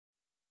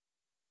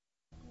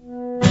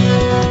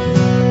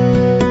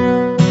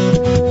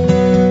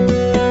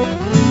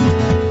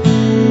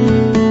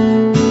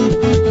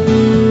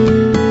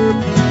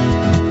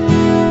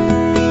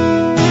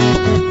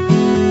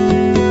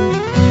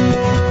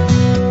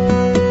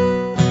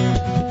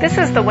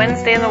This is the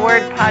Wednesday in the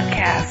Word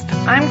podcast.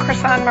 I'm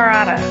Chrisan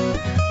Murata.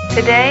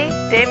 Today,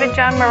 David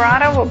John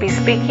Murata will be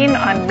speaking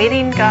on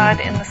meeting God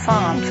in the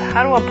Psalms,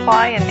 how to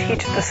apply and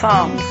teach the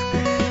Psalms.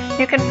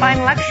 You can find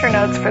lecture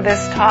notes for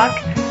this talk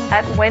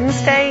at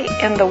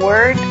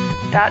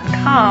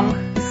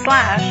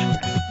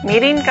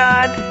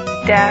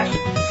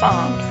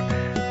wednesdayintheword.com/meetinggod-psalms.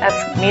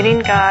 That's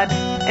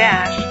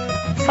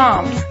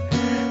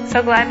meetinggod-psalms.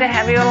 So glad to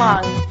have you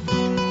along.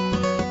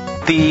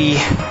 The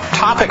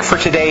topic for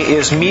today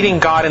is meeting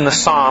God in the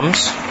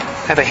Psalms.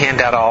 I have a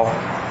handout I'll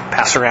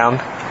pass around.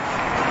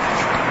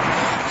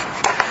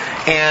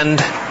 And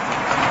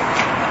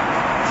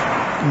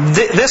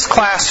this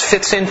class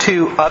fits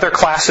into other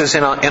classes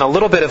in a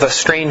little bit of a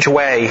strange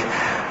way.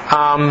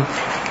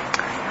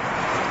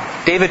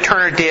 David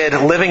Turner did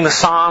Living the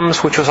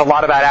Psalms, which was a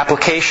lot about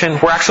application.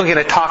 We're actually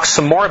going to talk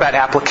some more about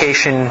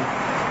application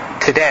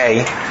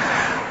today.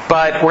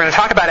 But we're going to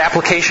talk about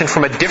application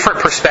from a different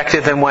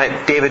perspective than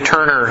what David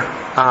Turner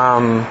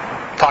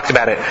talked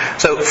about it.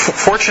 So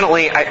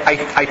fortunately,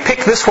 I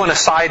picked this one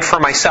aside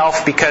for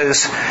myself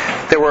because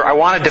I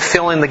wanted to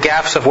fill in the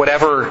gaps of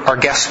whatever our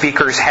guest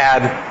speakers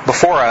had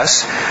before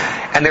us.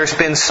 And there's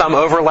been some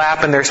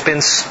overlap, but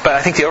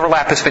I think the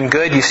overlap has been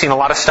good. You've seen a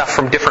lot of stuff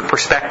from different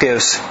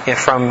perspectives,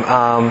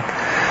 from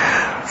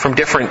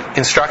different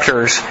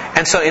instructors.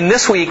 And so in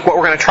this week, what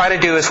we're going to try to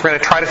do is we're going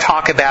to try to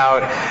talk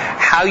about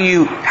how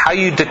you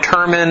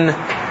determine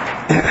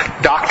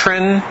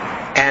doctrine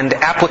and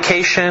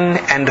application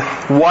and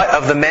what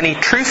of the many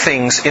true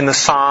things in the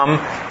Psalm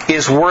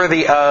is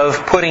worthy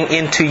of putting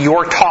into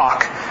your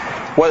talk,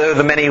 whether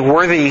the many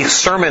worthy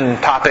sermon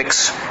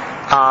topics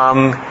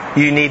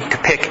you need to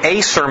pick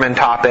a sermon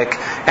topic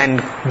and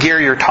gear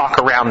your talk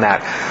around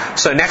that.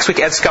 So next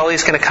week, Ed Scully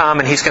is going to come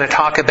and he's going to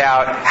talk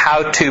about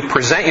how to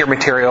present your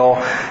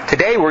material.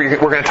 Today, we're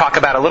going to talk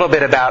about a little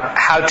bit about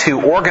how to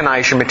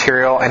organize your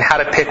material and how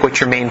to pick what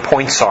your main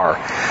points are.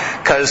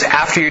 Because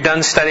after you're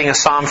done studying a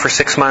psalm for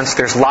 6 months,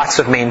 there's lots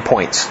of main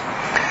points.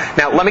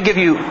 Now, let me give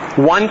you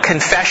one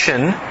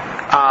confession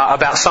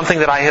about something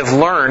that I have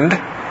learned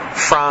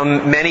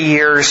from many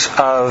years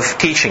of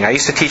teaching. I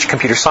used to teach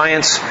computer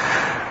science.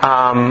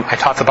 I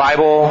taught the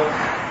Bible,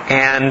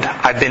 and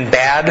I've been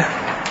bad,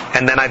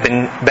 and then I've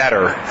been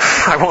better.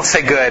 I won't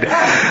say good.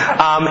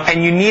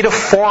 And you need a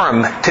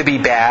forum to be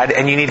bad,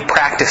 and you need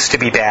practice to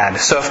be bad.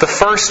 So if the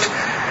first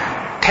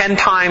 10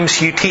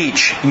 times you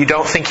teach, you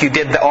don't think you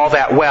did all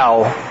that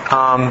well,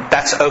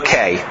 that's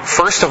okay.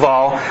 First of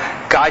all,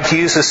 God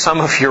uses some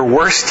of your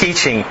worst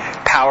teaching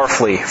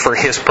powerfully for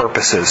His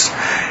purposes.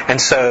 And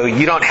so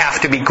you don't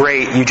have to be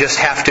great, you just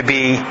have to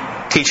be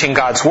teaching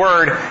God's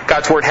Word.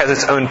 God's Word has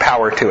its own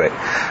power to it.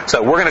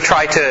 So we're going to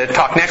try to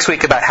talk this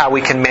week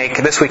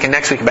and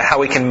next week about how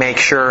we can make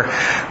sure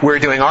we're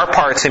doing our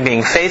parts in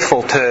being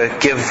faithful to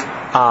give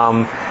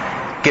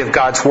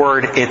God's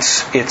Word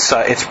its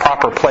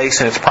proper place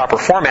and its proper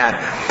format.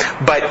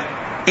 But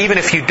even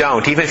if you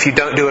don't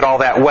do it all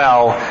that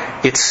well,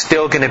 it's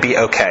still going to be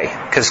okay,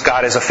 because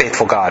God is a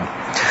faithful God.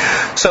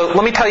 So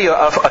let me tell you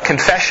of a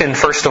confession,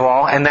 first of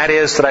all, and that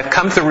is that I've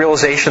come to the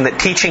realization that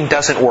teaching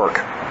doesn't work.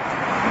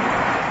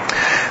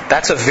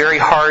 That's a very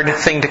hard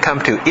thing to come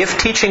to. If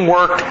teaching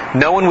worked,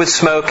 no one would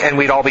smoke and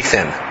we'd all be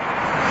thin.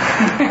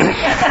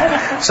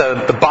 So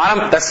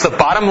that's the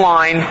bottom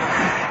line.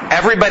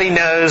 Everybody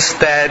knows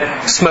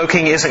that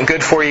smoking isn't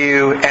good for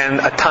you,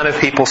 and a ton of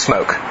people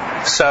smoke.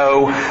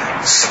 So,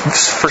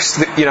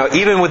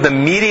 even with the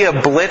media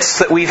blitz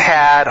that we've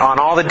had on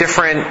all the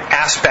different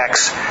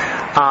aspects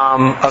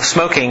of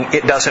smoking,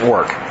 it doesn't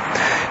work.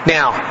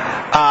 Now,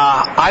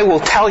 I will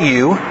tell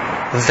you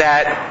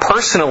that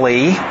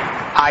personally,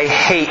 I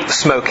hate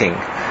smoking.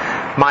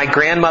 My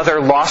grandmother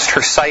lost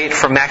her sight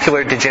from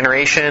macular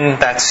degeneration.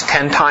 That's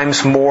 10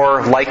 times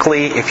more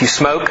likely if you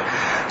smoke.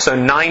 So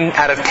 9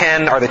 out of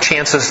 10 are the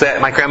chances that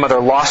my grandmother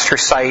lost her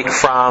sight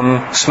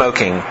from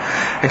smoking.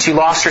 And she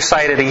lost her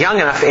sight at a young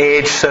enough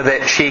age so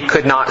that she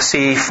could not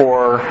see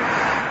for,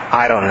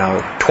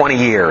 20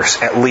 years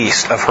at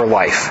least of her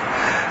life.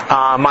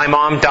 My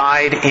mom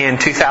died in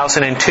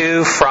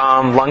 2002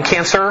 from lung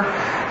cancer.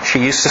 She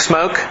used to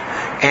smoke.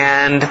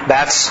 And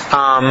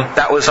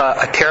that was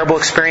a terrible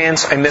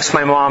experience. I miss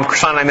my mom.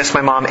 Chrisan and I miss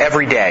my mom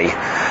every day.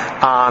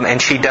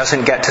 And she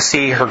doesn't get to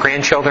see her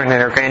grandchildren,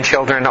 and her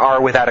grandchildren are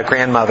without a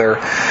grandmother.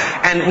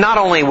 And not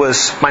only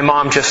was my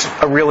mom just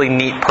a really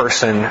neat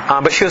person,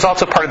 but she was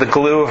also part of the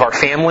glue of our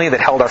family that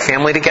held our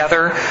family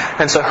together.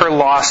 And so her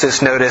loss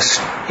is noticed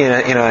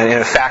in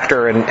a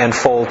factor and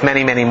fold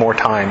many, many more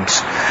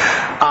times.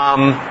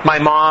 My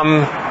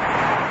mom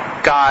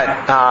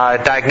got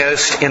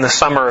diagnosed in the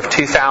summer of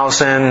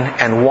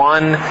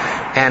 2001,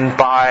 and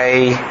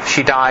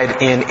she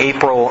died in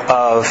April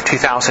of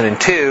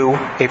 2002,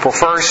 April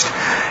 1st.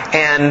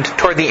 And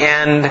toward the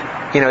end,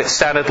 it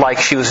sounded like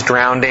she was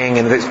drowning,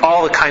 and there's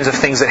all the kinds of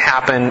things that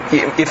happen.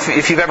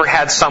 If you've ever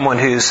had someone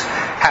who's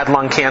had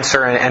lung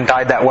cancer and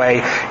died that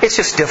way, it's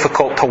just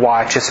difficult to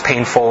watch. It's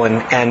painful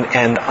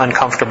and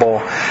uncomfortable.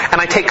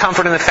 And I take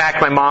comfort in the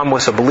fact my mom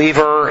was a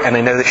believer, and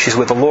I know that she's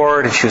with the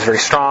Lord, and she was very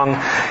strong,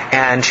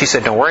 and she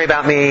said, don't worry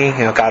about me.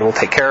 God will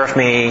take care of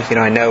me.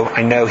 I know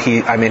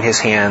I'm in His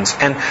hands.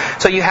 And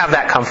so you have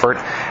that comfort.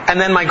 And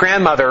then my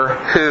grandmother,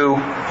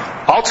 who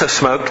also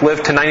smoked,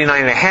 lived to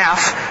 99 and a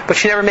half, but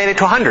she never made it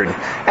to 100.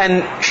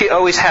 And she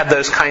always had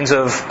those kinds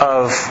of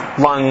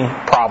lung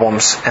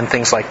problems and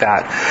things like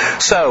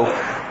that. So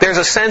there's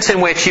a sense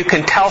in which you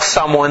can tell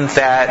someone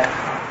that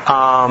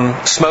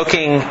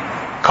smoking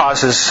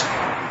causes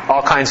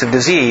all kinds of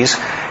disease,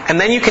 and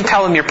then you can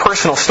tell them your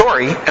personal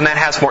story, and that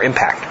has more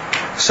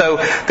impact. So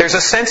there's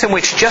a sense in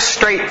which just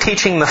straight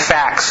teaching the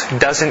facts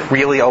doesn't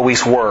really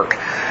always work.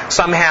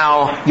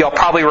 Somehow you'll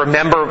probably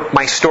remember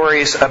my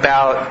stories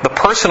about the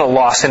personal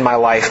loss in my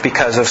life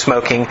because of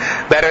smoking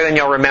better than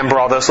you'll remember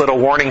all those little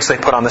warnings they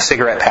put on the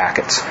cigarette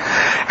packets.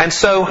 And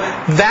so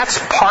that's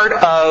part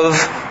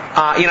of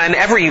and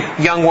every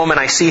young woman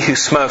I see who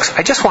smokes,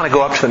 I just want to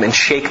go up to them and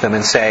shake them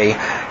and say,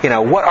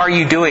 what are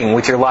you doing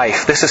with your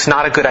life? This is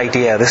not a good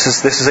idea.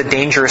 This is a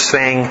dangerous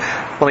thing.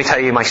 Let me tell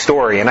you my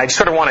story. And I just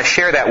sort of want to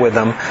share that with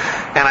them.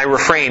 And I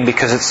refrain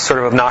because it's sort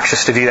of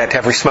obnoxious to do that to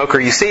every smoker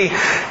you see.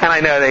 And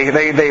I know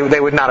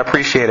they would not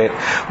appreciate it.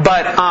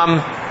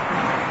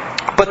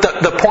 But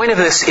the point of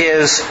this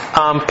is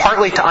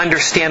partly to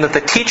understand that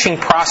the teaching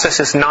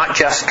process is not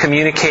just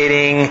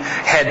communicating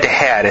head to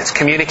head. It's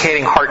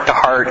communicating heart to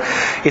heart.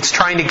 It's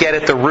trying to get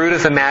at the root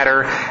of the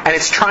matter, and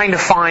it's trying to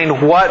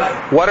find what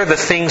are the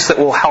things that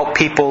will help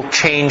people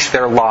change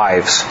their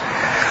lives.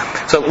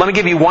 So let me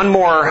give you one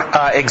more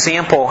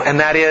example, and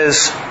that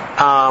is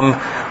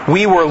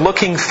we were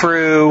looking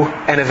through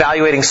and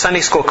evaluating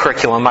Sunday school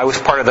curriculum. I was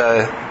part of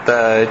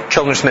the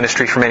children's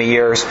ministry for many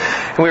years.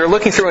 And we were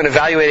looking through and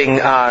evaluating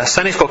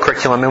Sunday school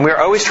curriculum, and we were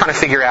always trying to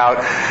figure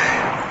out,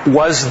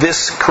 was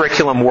this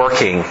curriculum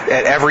working?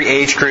 At every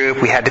age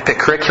group, we had to pick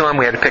curriculum.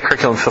 We had to pick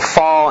curriculum for the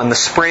fall and the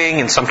spring,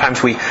 and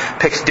sometimes we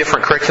picked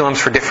different curriculums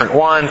for different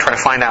one, trying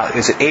to find out,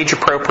 is it age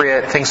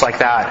appropriate, things like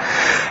that.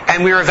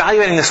 And we were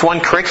evaluating this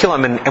one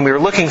curriculum, and we were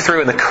looking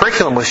through, and the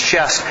curriculum was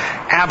just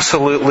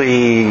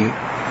absolutely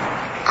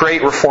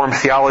great Reformed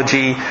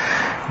theology,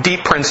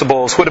 deep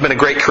principles, would have been a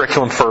great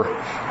curriculum for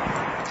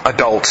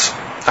adults,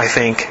 I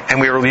think.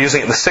 And we were using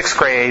it in the 6th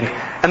grade.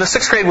 And the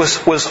 6th grade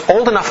was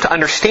old enough to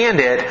understand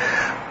it,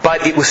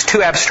 but it was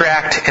too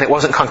abstract and it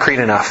wasn't concrete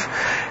enough.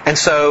 And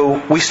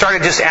so we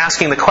started just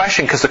asking the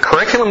question, because the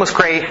curriculum was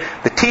great,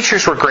 the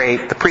teachers were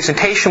great, the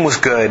presentation was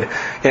good.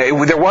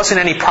 There wasn't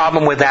any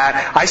problem with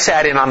that. I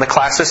sat in on the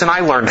classes and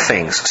I learned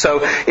things.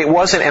 So it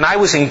wasn't, and I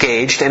was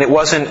engaged, and it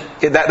wasn't,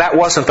 that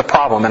wasn't the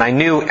problem. And I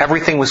knew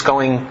everything was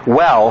going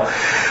well,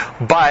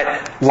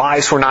 but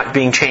lives were not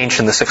being changed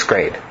in the 6th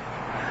grade.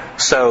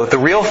 So the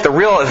real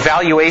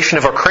evaluation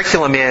of our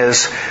curriculum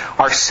is,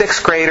 are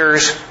 6th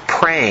graders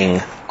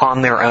praying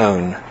on their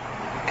own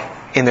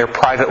in their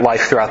private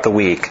life throughout the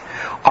week?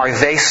 Are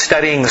they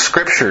studying the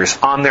Scriptures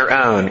on their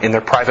own in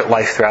their private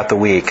life throughout the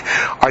week?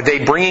 Are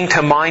they bringing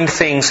to mind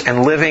things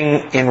and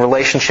living in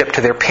relationship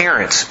to their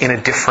parents in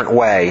a different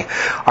way?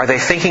 Are they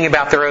thinking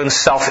about their own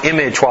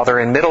self-image while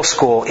they're in middle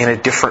school in a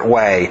different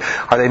way?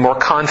 Are they more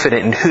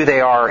confident in who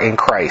they are in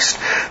Christ?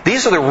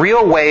 These are the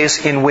real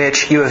ways in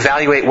which you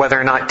evaluate whether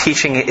or not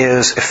teaching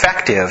is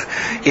effective.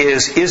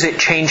 Is it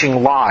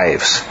changing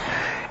lives?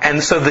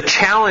 And so the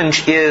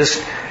challenge is,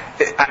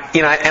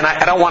 and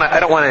I don't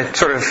want to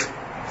sort of,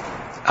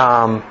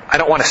 I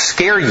don't want to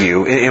scare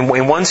you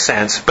in one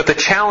sense, but the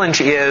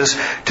challenge is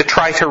to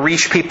try to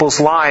reach people's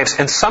lives.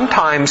 And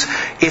sometimes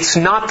it's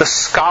not the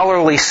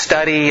scholarly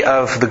study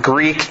of the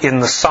Greek in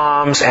the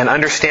Psalms and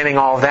understanding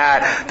all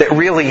that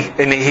really,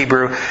 in the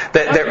Hebrew,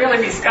 that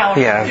really be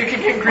scholarly. Yeah. You can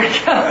get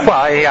Greek.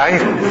 Well,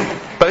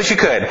 yeah, but you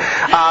could.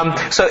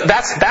 So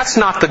that's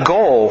not the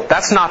goal.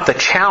 That's not the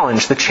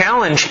challenge. The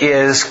challenge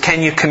is,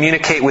 can you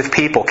communicate with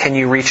people? Can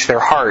you reach their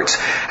hearts?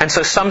 And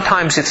so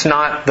sometimes it's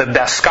not the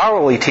best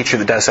scholarly teacher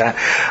that does that.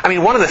 I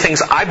mean, one of the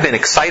things I've been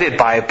excited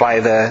by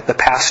the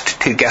past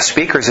 2 guest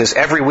speakers is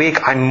every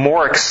week I'm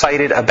more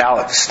excited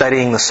about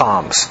studying the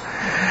Psalms.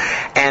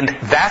 And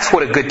that's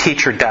what a good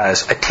teacher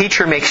does. A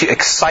teacher makes you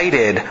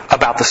excited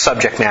about the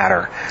subject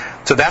matter.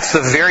 So that's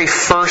the very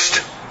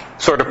first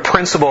sort of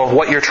principle of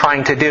what you're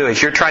trying to do,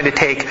 is you're trying to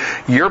take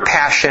your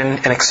passion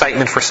and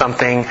excitement for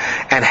something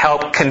and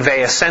help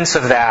convey a sense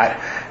of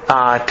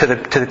that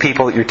to the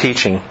people that you're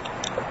teaching.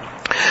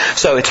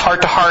 So it's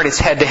heart to heart, it's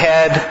head to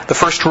head. The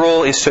first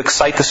rule is to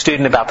excite the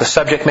student about the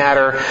subject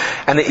matter,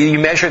 and that you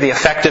measure the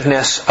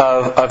effectiveness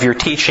of your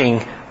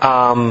teaching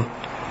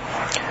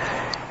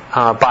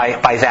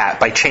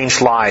by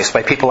changed lives,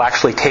 by people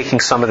actually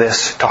taking some of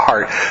this to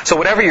heart. So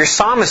whatever your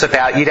psalm is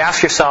about, you'd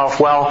ask yourself,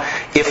 well,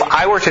 if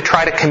I were to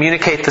try to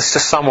communicate this to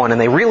someone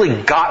and they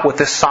really got what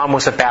this psalm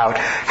was about,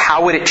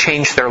 how would it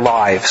change their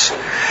lives?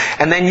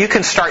 And then you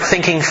can start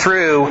thinking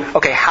through,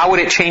 okay, how would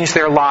it change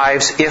their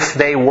lives if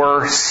they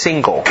were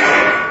single?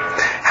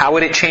 How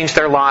would it change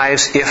their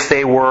lives if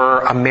they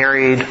were a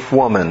married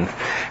woman?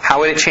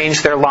 How would it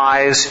change their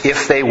lives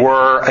if they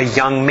were a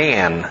young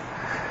man?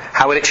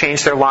 How would it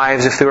change their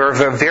lives if they were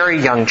a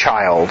very young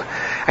child?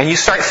 And you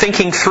start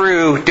thinking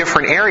through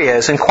different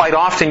areas, and quite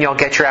often you'll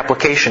get your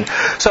application.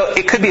 So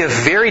it could be a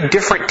very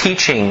different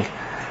teaching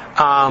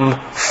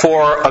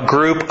for a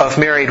group of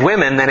married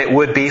women than it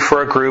would be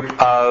for a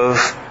group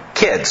of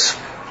kids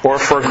or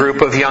for a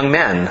group of young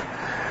men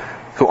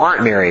who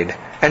aren't married.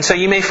 And so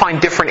you may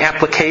find different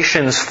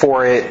applications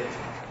for it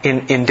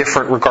in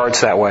different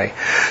regards that way.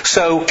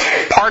 So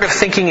part of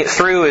thinking it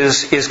through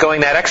is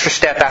going that extra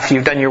step after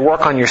you've done your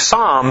work on your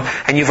psalm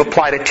and you've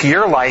applied it to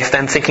your life,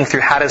 then thinking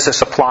through how does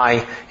this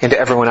apply into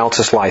everyone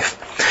else's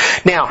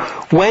life. Now,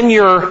 when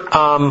you're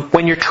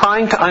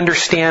trying to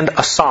understand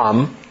a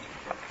psalm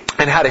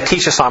and how to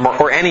teach a psalm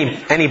or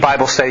any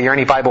Bible study or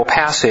any Bible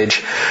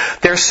passage,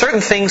 there are certain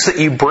things that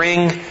you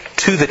bring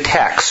to the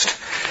text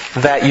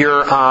that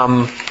you're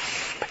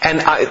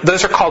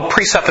those are called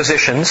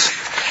presuppositions.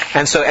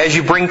 And so as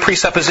you bring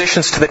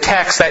presuppositions to the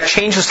text, that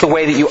changes the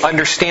way that you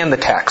understand the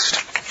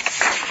text.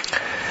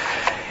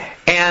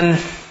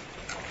 And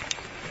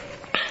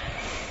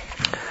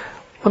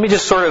let me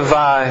just sort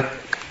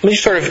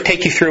of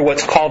take you through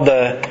what's called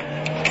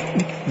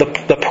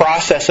the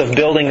process of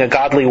building a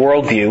godly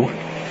worldview.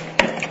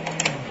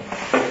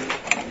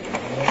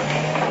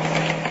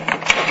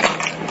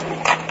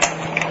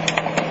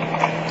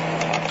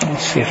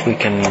 Let's see if we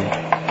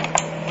can.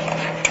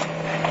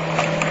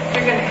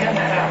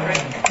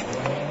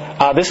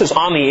 This is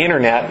on the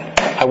internet.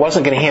 I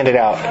wasn't going to hand it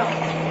out.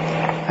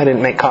 I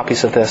didn't make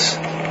copies of this.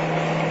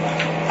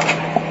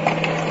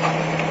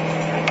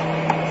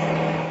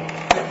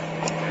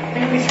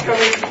 Maybe we should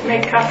probably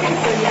make copies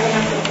so you don't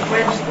have to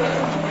wedge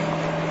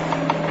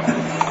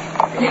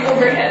the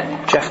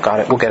overhead. Jeff got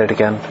it. We'll get it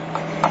again.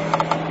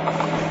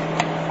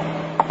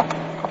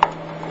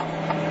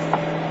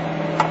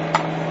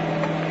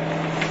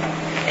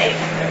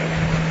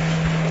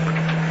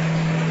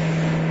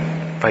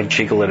 If I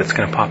jiggle it, it's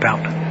going to pop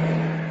out.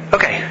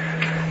 Okay.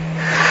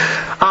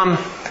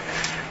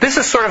 This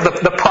is sort of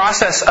the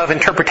process of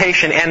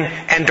interpretation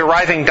and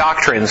deriving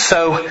doctrines.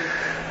 So,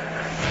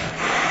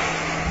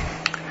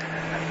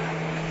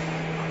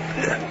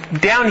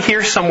 down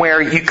here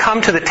somewhere, you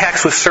come to the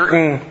text with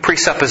certain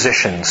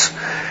presuppositions.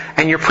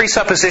 And your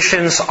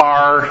presuppositions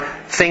are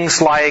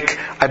things like,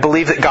 I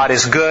believe that God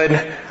is good.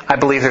 I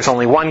believe there's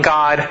only one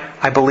God.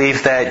 I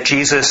believe that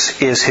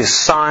Jesus is His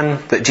Son,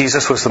 that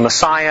Jesus was the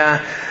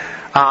Messiah.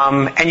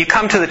 And you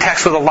come to the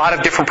text with a lot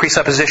of different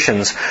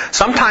presuppositions.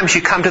 Sometimes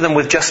you come to them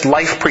with just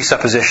life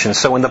presuppositions.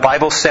 So when the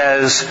Bible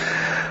says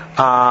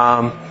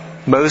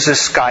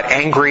Moses got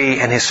angry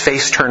and his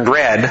face turned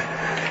red,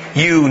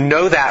 you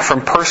know that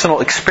from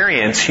personal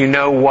experience. You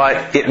know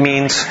what it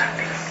means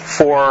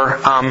for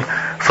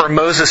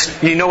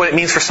Moses. You know what it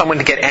means for someone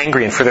to get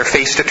angry and for their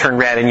face to turn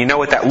red, and you know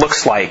what that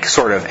looks like,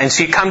 sort of. And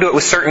so you come to it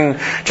with certain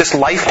just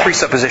life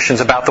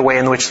presuppositions about the way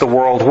in which the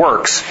world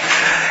works.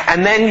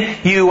 And then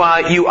you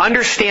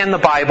understand the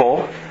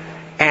Bible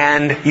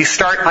and you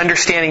start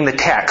understanding the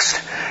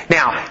text.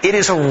 Now, it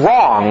is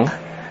wrong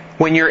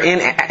when you're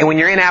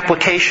in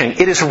application.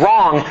 It is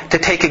wrong to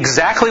take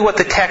exactly what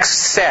the text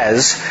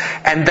says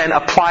and then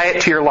apply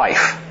it to your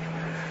life.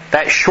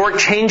 That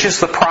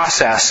shortchanges the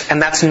process,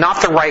 and that's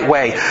not the right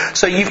way.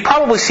 So you've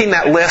probably seen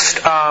that list.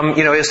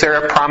 Is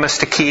there a promise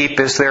to keep?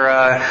 Is there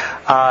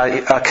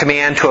a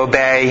command to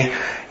obey?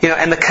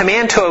 And the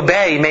command to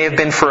obey may have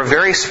been for a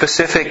very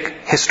specific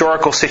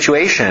historical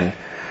situation,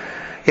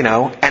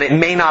 and it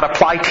may not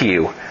apply to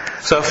you.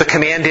 So if the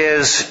command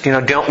is,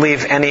 don't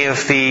leave any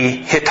of the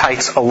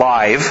Hittites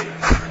alive,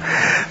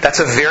 that's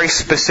a very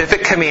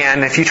specific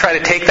command. If you try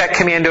to take that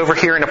command over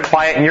here and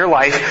apply it in your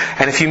life,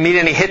 and if you meet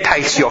any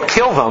Hittites, you'll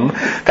kill them,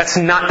 that's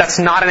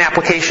not an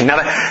application. Now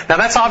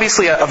that's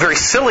obviously a very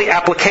silly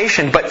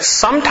application, but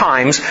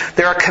sometimes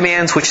there are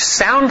commands which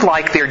sound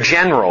like they're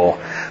general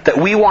that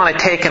we want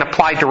to take and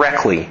apply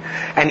directly.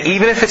 And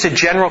even if it's a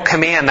general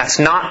command, that's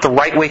not the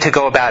right way to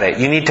go about it.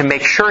 You need to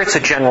make sure it's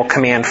a general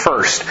command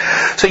first.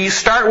 So you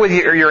start with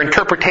your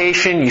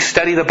interpretation, you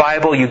study the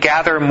Bible, you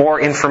gather more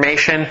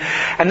information,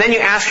 and then you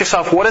ask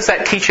yourself, what does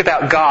that teach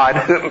about God?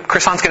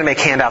 Krisan's going to make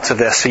handouts of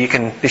this, so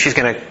she's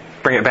going to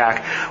bring it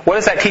back. What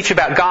does that teach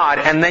about God?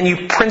 And then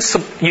you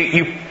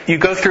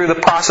go through the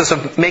process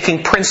of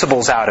making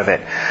principles out of it.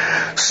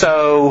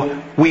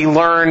 So we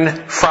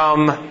learn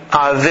from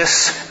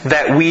this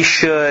that we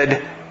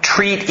should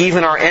treat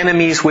even our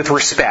enemies with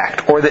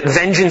respect, or that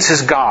vengeance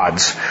is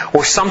God's,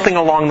 or something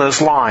along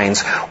those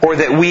lines, or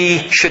that we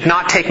should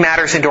not take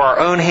matters into our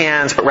own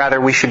hands, but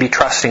rather we should be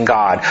trusting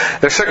God.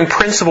 There are certain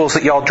principles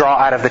that y'all draw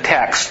out of the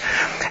text.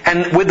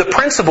 And with the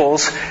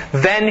principles,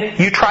 then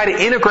you try to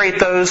integrate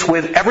those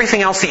with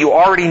everything else that you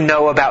already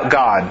know about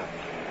God.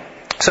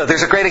 So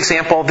there's a great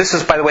example. This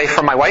is, by the way,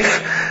 from my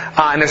wife.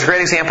 And there's a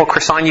great example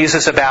Krisan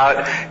uses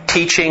about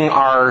teaching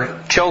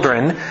our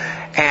children.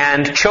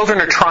 And children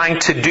are trying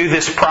to do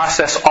this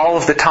process all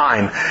of the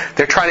time.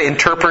 They're trying to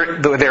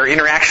interpret their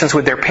interactions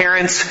with their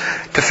parents,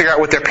 to figure out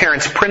what their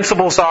parents'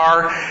 principles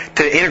are,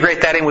 to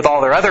integrate that in with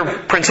all their other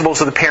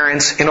principles of the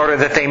parents in order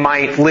that they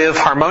might live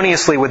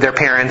harmoniously with their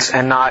parents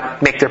and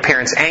not make their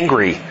parents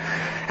angry.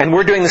 And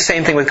we're doing the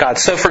same thing with God.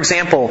 So, for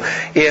example,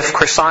 if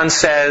Chrisan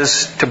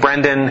says to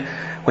Brendan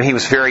when he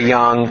was very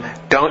young,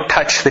 don't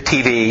touch the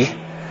TV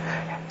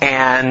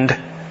and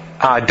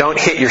don't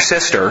hit your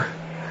sister,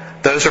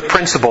 those are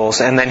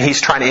principles, and then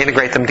he's trying to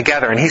integrate them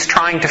together. And he's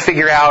trying to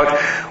figure out,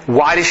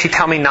 why does she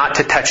tell me not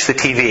to touch the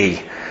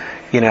TV?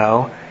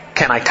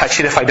 Can I touch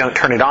it if I don't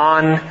turn it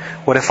on?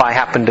 What if I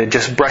happen to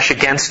just brush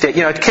against it?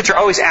 Kids are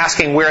always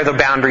asking, where are the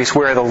boundaries,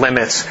 where are the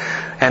limits,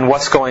 and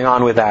what's going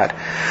on with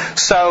that.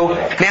 So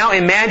now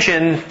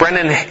imagine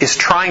Brendan is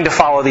trying to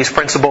follow these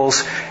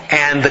principles,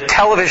 and the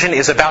television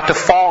is about to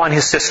fall on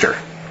his sister.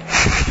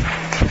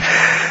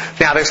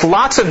 Now, there's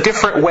lots of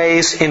different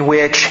ways in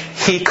which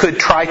he could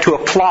try to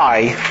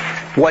apply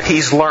what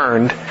he's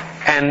learned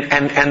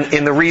and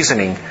in the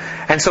reasoning.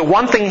 And so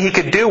one thing he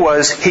could do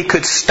was he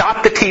could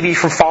stop the TV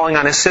from falling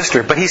on his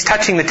sister, but he's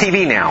touching the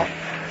TV now.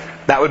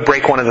 That would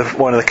break one of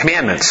the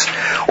commandments.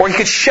 Or he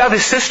could shove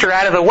his sister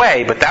out of the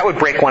way, but that would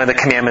break one of the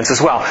commandments as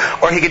well.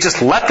 Or he could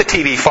just let the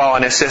TV fall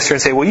on his sister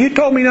and say, well, you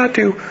told me not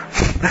to.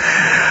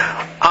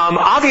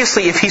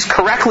 Obviously, if he's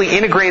correctly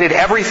integrated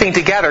everything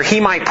together,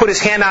 he might put his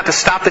hand out to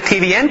stop the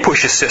TV and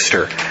push his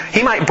sister.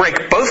 He might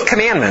break both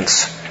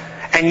commandments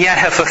and yet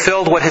have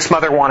fulfilled what his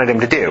mother wanted him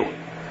to do.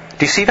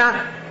 Do you see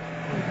that?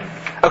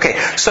 Okay,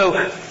 so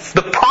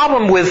the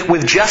problem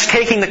with just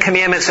taking the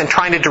commandments and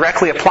trying to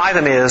directly apply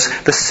them is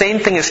the same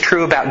thing is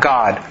true about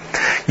God.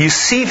 You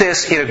see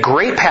this in a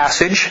great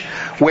passage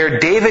where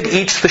David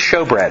eats the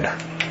showbread.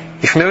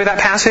 You familiar with that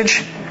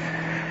passage?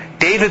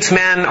 David's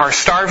men are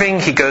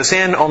starving. He goes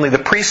in. Only the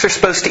priests are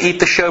supposed to eat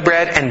the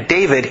showbread, and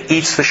David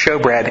eats the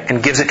showbread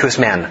and gives it to his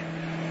men.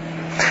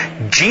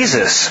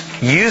 Jesus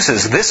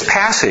uses this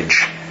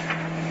passage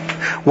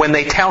when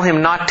they tell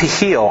him not to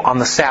heal on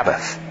the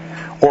Sabbath.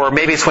 Or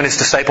maybe it's when his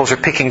disciples are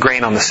picking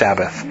grain on the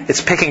Sabbath.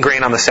 It's picking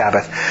grain on the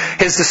Sabbath.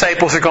 His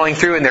disciples are going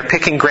through and they're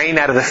picking grain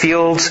out of the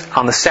fields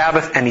on the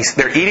Sabbath, and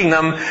they're eating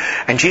them.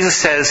 And Jesus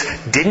says,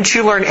 didn't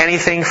you learn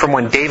anything from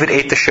when David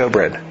ate the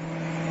showbread?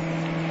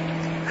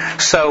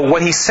 So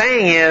what he's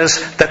saying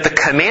is that the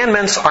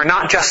commandments are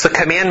not just the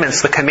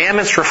commandments. The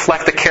commandments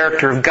reflect the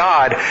character of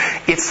God.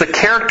 It's the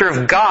character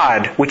of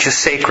God which is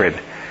sacred.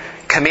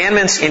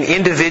 Commandments in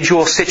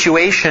individual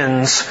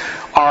situations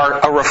are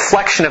a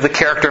reflection of the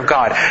character of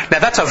God. Now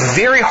that's a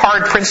very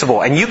hard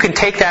principle, and you can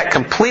take that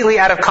completely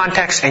out of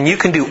context and you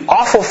can do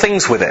awful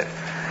things with it.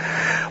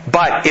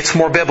 But it's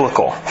more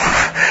biblical.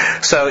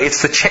 So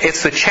it's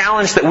the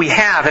challenge that we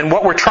have, and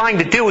what we're trying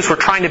to do is we're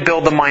trying to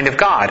build the mind of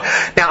God.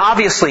 Now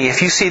obviously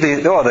if you see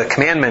the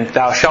commandment,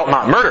 thou shalt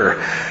not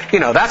murder,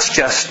 that's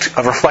just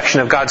a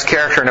reflection of God's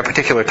character in a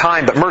particular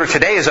time, but murder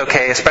today is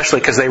okay, especially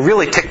because they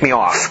really tick me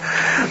off.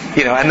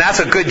 And that's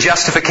a good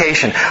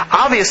justification.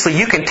 Obviously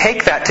you can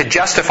take that to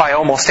justify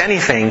almost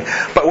anything,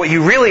 but what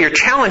you really are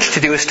challenged to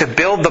do is to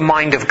build the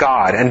mind of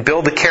God and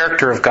build the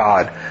character of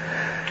God.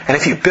 And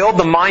if you build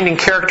the mind and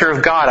character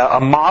of God, a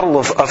model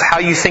of how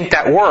you think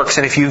that works,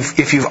 and if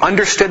you've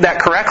understood that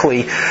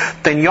correctly,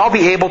 then you'll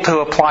be able to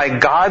apply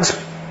God's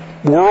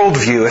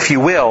worldview, if you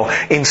will,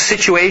 in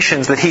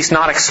situations that He's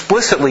not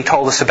explicitly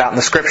told us about in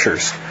the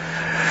Scriptures.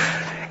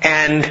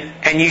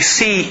 And you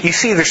see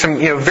there's some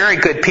very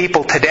good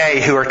people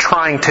today who are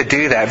trying to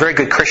do that, very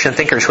good Christian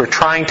thinkers who are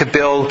trying to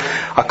build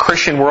a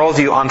Christian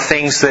worldview on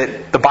things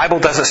that the Bible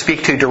doesn't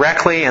speak to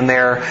directly, and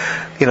they're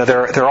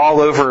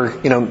all over,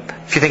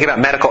 if you think about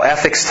medical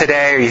ethics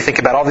today, or you think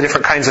about all the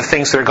different kinds of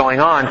things that are going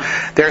on,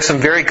 there are some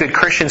very good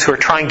Christians who are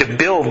trying to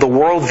build the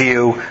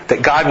worldview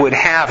that God would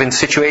have in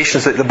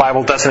situations that the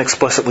Bible doesn't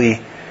explicitly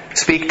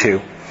speak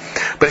to.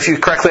 But if you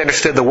correctly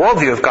understood the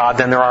worldview of God,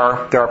 then there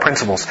are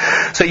principles.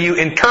 So you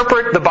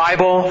interpret the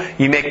Bible,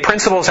 you make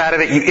principles out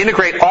of it, you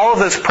integrate all of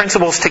those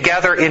principles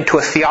together into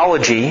a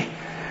theology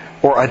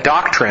or a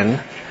doctrine,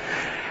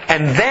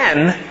 and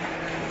then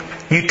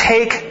you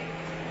take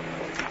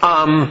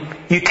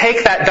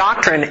that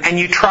doctrine and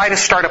you try to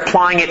start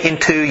applying it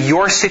into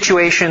your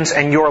situations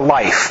and your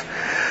life.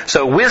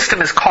 So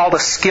wisdom is called a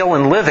skill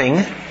in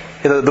living.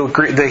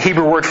 The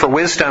Hebrew word for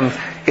wisdom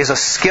is a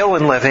skill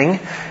in living.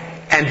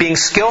 And being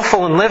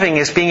skillful in living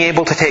is being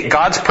able to take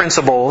God's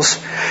principles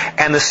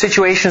and the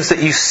situations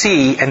that you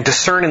see and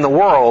discern in the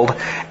world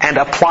and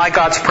apply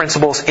God's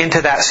principles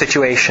into that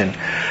situation.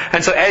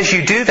 And so as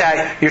you do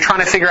that, you're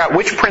trying to figure out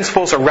which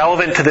principles are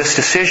relevant to this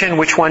decision,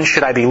 which ones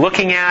should I be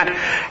looking at,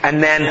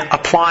 and then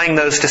applying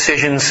those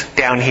decisions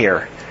down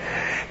here.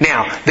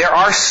 Now, there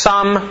are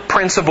some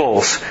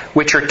principles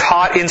which are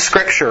taught in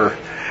Scripture,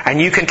 and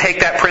you can take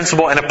that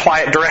principle and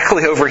apply it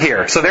directly over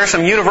here. So there are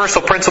some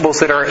universal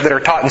principles that are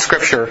taught in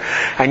Scripture,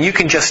 and you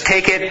can just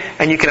take it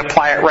and you can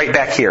apply it right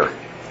back here.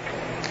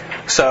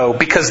 So,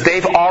 because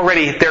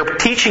they're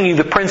teaching you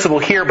the principle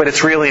here, but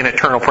it's really an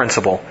eternal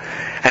principle.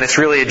 And it's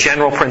really a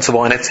general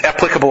principle, and it's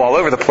applicable all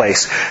over the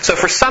place. So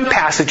for some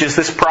passages,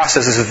 this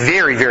process is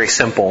very, very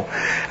simple.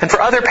 And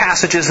for other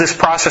passages, this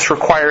process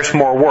requires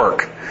more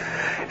work.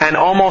 And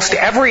almost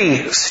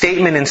every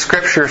statement in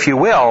Scripture, if you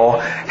will,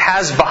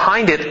 has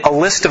behind it a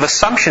list of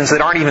assumptions that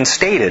aren't even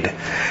stated.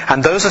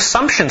 And those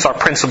assumptions are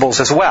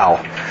principles as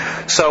well.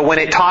 So when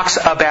it talks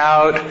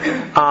about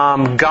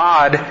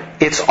God,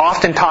 it's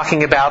often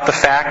talking about the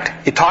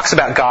fact, it talks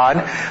about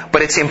God,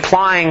 but it's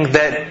implying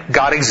that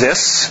God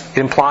exists. It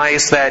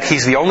implies that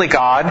He's the only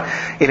God.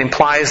 It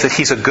implies that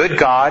He's a good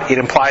God. It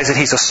implies that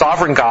He's a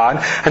sovereign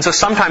God. And so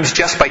sometimes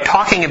just by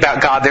talking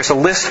about God, there's a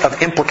list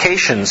of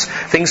implications,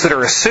 things that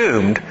are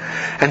assumed.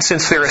 And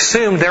since they're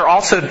assumed, they're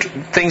also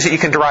things that you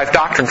can derive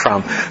doctrine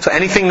from. So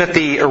anything that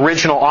the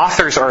original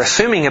authors are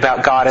assuming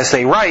about God as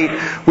they write,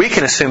 we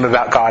can assume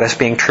about God as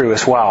being true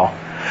as well.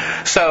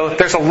 So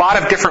there's a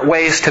lot of different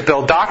ways to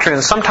build doctrine,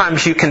 and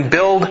sometimes you can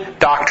build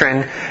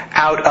doctrine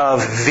out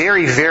of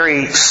very,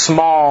 very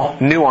small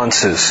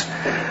nuances.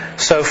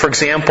 So, for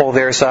example,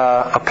 there's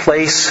a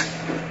place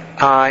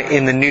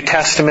in the New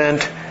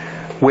Testament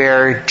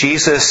where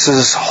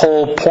Jesus'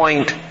 whole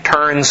point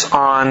turns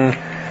on,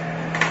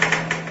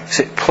 is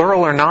it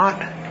plural or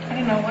not? I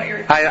don't know what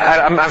you're...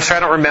 I'm sorry, I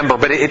don't remember,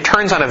 but it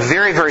turns on a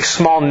very, very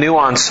small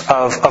nuance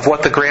of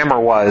what the grammar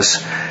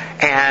was,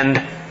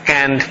 and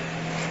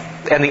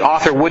the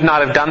author would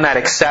not have done that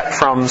except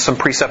from some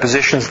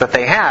presuppositions that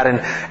they had,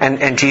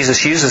 and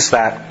Jesus uses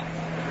that.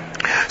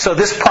 So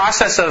this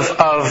process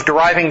of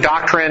deriving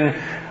doctrine,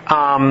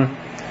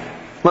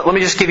 let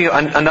me just give you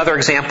another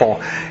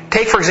example.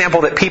 Take, for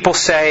example, that people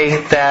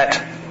say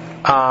that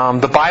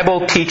the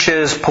Bible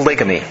teaches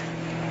polygamy.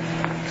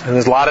 And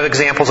there's a lot of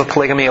examples of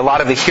polygamy. A lot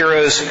of the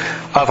heroes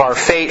of our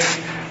faith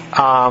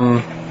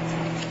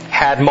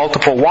had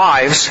multiple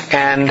wives,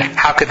 and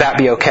how could that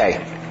be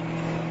okay?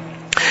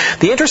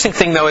 The interesting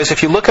thing, though, is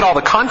if you look at all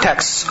the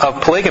contexts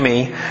of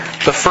polygamy,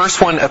 the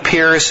first one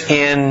appears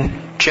in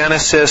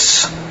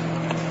Genesis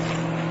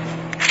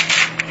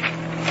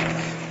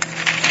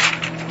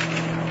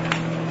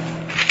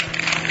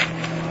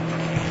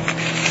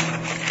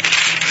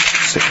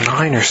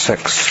 9 or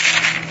 6.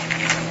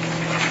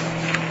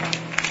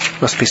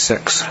 Must be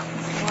 6.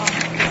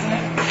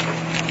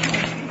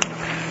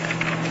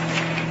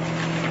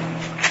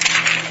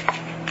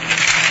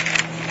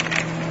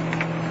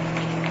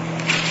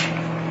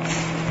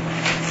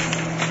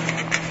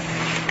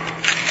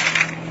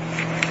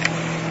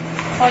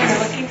 While you're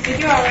looking, did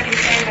you already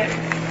say that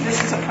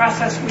this is a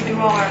process we do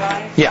all our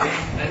lives? Yeah.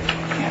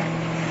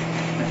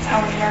 That's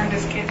how we learned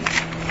as kids.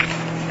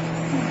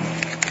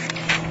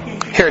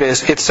 Here it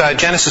is. It's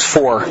Genesis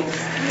 4.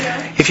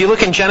 If you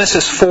look in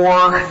Genesis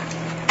 4,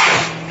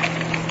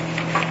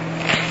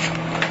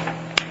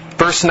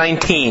 verse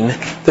 19,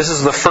 this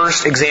is the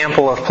first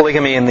example of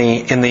polygamy in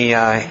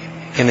the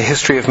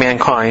history of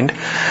mankind.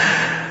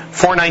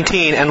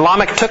 4:19, and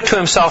Lamech took to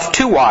himself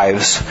 2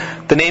 wives.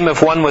 The name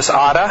of one was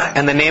Adah,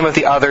 and the name of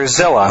the other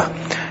Zillah.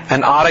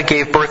 And Adah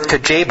gave birth to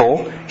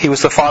Jabal. He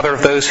was the father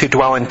of those who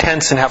dwell in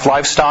tents and have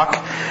livestock.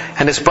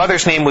 And his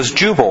brother's name was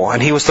Jubal,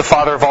 and he was the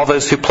father of all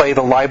those who play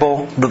the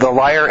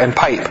lyre and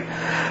pipe.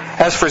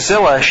 As for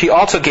Zillah, she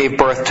also gave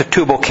birth to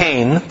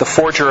Tubal-Cain, the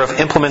forger of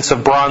implements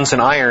of bronze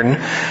and iron.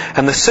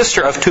 And the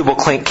sister of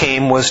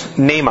Tubal-Cain was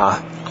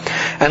Naamah.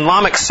 And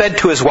Lamech said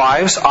to his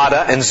wives,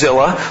 Adah and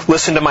Zillah,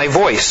 listen to my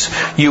voice,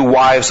 you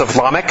wives of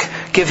Lamech.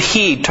 Give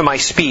heed to my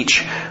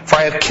speech, for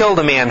I have killed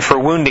a man for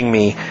wounding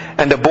me,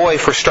 and a boy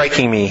for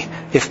striking me.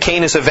 If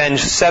Cain is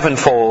avenged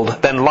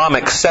 7-fold, then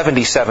Lamech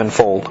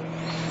 77-fold.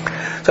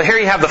 So here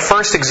you have the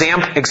first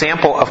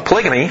example of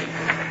polygamy,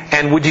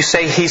 and would you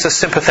say he's a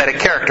sympathetic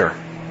character?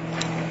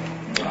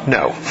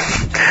 No.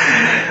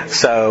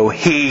 So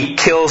he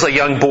kills a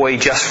young boy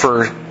just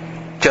for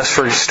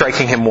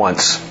striking him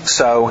once.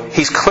 So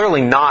he's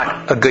clearly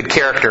not a good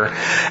character.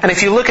 And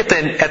if you look at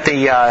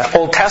the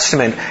Old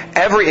Testament,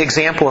 every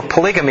example of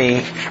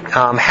polygamy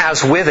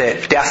has with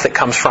it death that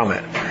comes from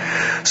it.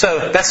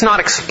 So that's not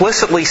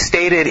explicitly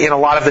stated in a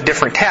lot of the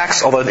different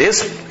texts, although it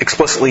is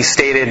explicitly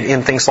stated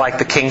in things like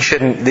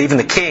even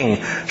the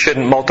king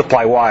shouldn't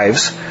multiply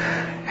wives.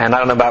 And I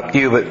don't know about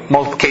you, but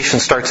multiplication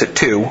starts at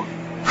 2.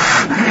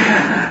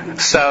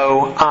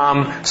 So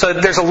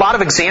there's a lot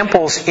of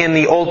examples in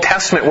the Old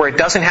Testament where it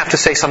doesn't have to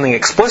say something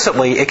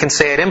explicitly; it can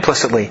say it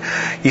implicitly.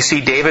 You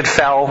see, David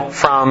fell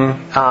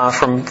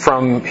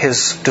from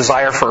his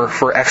desire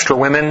for extra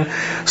women.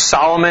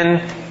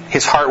 Solomon,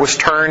 his heart was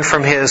turned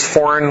from his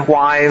foreign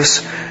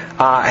wives,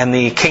 and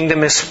the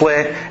kingdom is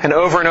split. And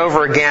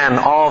over again,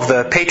 all of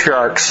the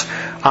patriarchs,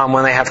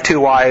 when they have 2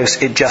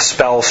 wives, it just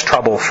spells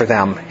trouble for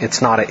them.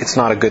 It's not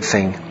a good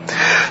thing.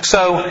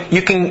 So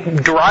you can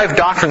derive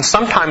doctrine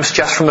sometimes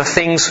just from the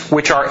things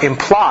which are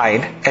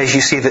implied, as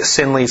you see that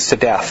sin leads to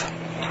death.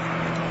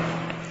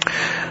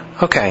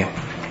 Okay.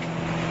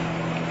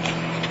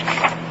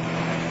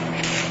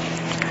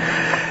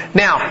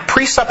 Now,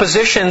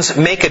 presuppositions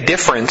make a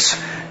difference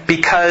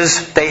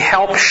because they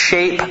help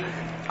shape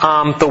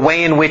the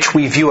way in which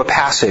we view a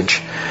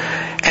passage.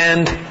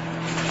 And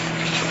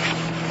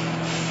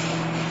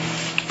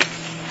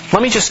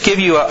let me just give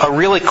you a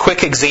really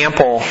quick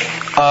example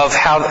of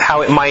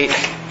how it might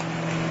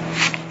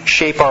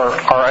shape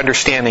our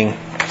understanding.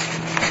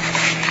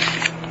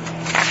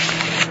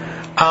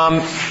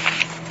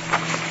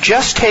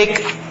 Just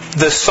take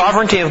the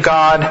sovereignty of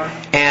God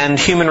and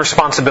human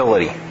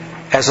responsibility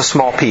as a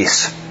small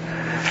piece.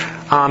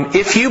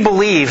 If you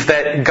believe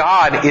that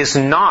God is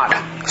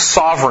not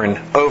sovereign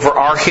over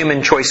our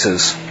human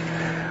choices,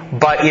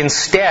 but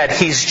instead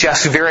He's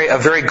just a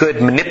very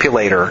good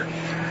manipulator,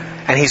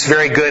 and He's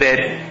very good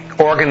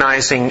at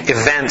organizing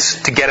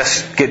events to get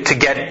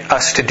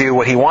us to do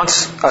what He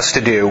wants us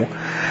to do,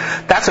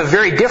 that's a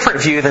very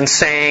different view than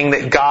saying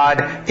that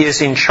God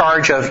is in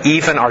charge of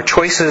even our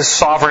choices,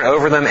 sovereign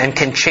over them, and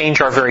can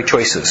change our very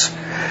choices.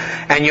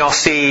 And you'll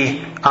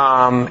see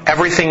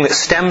everything that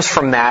stems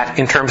from that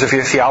in terms of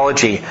your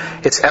theology.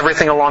 It's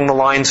everything along the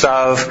lines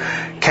of,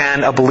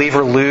 can a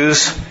believer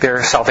lose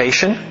their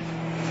salvation?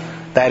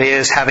 That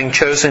is, having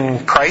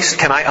chosen Christ,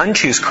 can I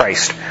unchoose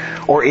Christ?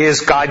 Or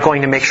is God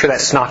going to make sure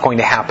that's not going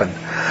to happen?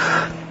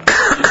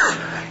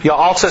 You'll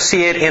also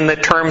see it in the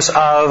terms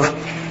of,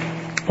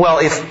 well,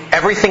 if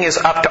everything is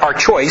up to our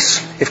choice,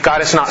 if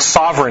God is not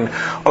sovereign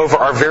over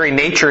our very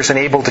natures and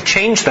able to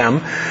change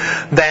them,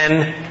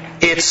 then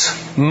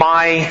it's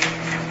my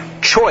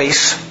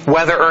choice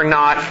whether or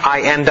not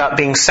I end up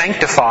being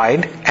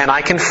sanctified, and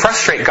I can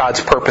frustrate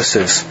God's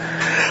purposes.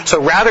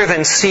 So rather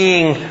than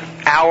seeing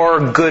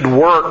our good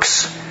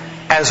works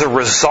as a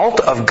result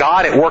of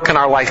God at work in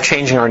our life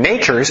changing our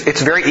natures,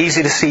 it's very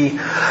easy to see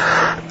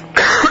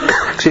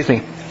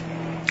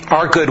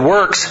our good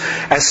works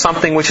as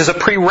something which is a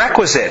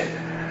prerequisite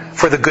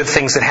for the good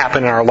things that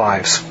happen in our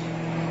lives.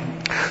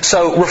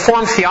 So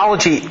Reformed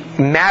theology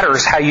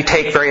matters how you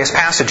take various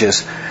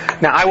passages.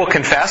 Now, I will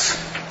confess,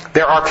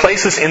 there are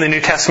places in the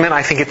New Testament,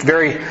 I think it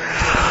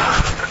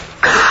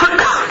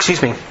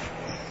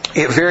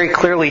very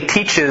clearly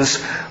teaches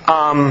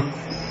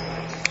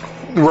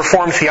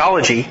Reformed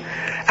theology,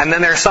 and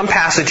then there are some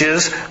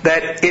passages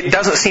that it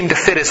doesn't seem to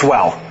fit as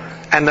well.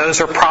 And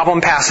those are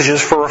problem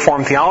passages for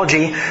Reformed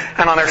theology,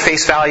 and on their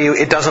face value,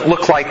 it doesn't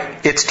look like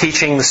it's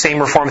teaching the same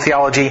Reformed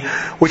theology,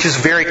 which is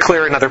very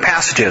clear in other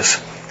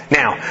passages.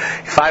 Now,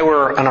 if I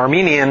were an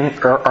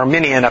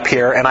Arminian up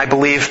here, and I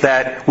believed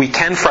that we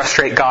can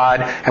frustrate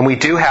God, and we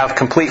do have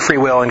complete free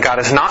will, and God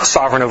is not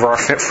sovereign over our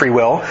free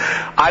will,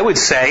 I would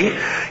say,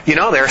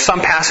 there are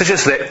some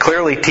passages that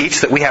clearly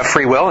teach that we have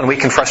free will and we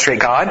can frustrate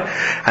God,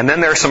 and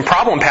then there are some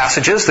problem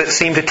passages that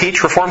seem to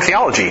teach Reformed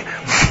theology.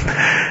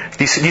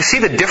 Do you see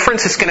the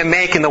difference it's going to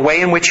make in the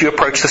way in which you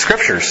approach the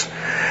Scriptures?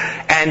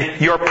 And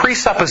your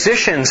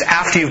presuppositions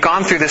after you've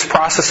gone through this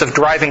process of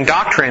deriving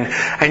doctrine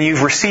and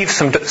you've received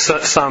some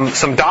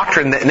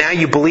doctrine that now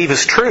you believe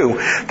is true,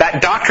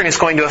 that doctrine is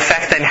going to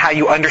affect then how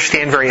you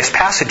understand various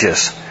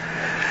passages.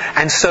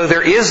 And so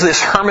there is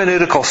this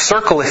hermeneutical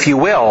circle, if you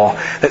will,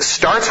 that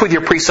starts with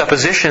your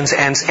presuppositions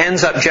and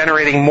ends up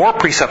generating more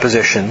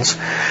presuppositions.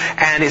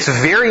 And it's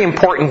very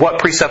important what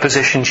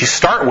presuppositions you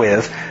start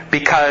with,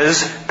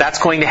 because that's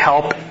going to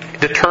help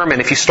determine,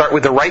 if you start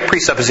with the right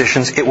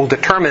presuppositions, it will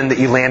determine that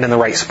you land in the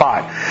right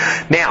spot.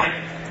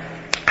 Now,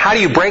 how do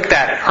you break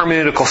that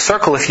hermeneutical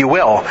circle, if you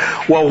will?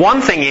 Well,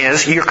 one thing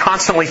is you're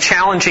constantly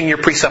challenging your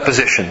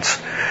presuppositions.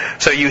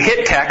 So you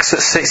hit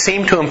texts that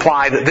seem to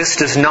imply that this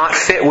does not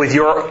fit with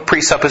your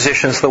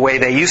presuppositions the way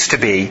they used to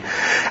be,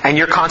 and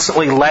you're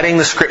constantly letting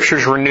the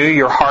Scriptures renew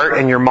your heart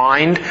and your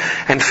mind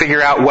and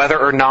figure out whether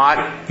or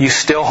not you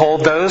still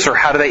hold those or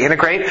how do they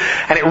integrate.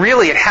 And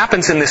it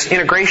happens in this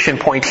integration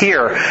point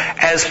here.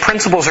 As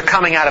principles are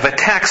coming out of a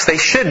text, they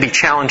should be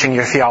challenging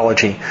your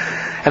theology.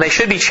 And they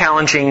should be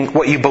challenging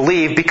what you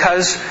believe,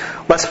 because,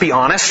 let's be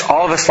honest,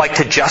 all of us like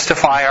to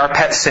justify our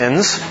pet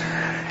sins,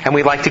 and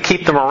we like to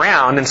keep them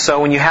around. And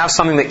so when you have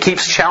something that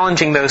keeps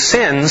challenging those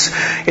sins,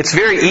 it's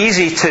very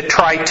easy to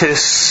try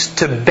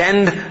to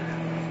bend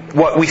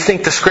what we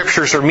think the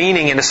Scriptures are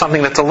meaning into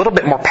something that's a little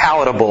bit more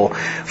palatable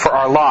for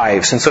our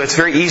lives. And so it's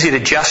very easy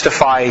to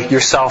justify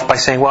yourself by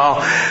saying,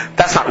 well,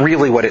 that's not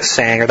really what it's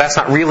saying, or that's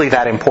not really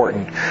that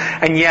important.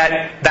 And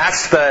yet,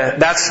 that's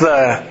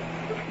the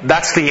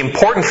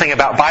important thing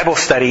about Bible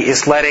study,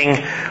 is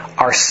letting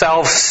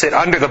ourselves sit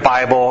under the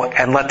Bible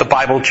and let the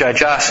Bible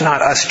judge us,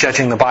 not us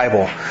judging the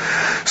Bible.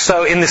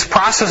 So in this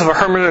process of a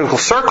hermeneutical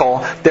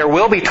circle, there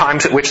will be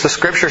times at which the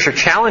Scriptures are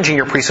challenging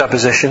your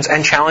presuppositions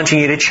and challenging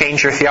you to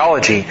change your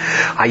theology.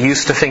 I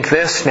used to think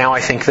this, now I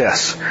think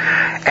this.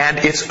 And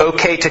it's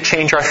okay to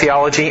change our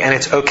theology, and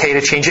it's okay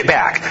to change it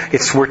back.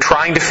 We're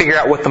trying to figure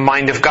out what the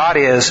mind of God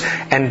is,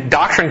 and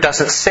doctrine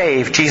doesn't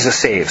save, Jesus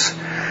saves.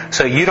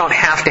 So you don't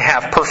have to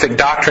have perfect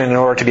doctrine in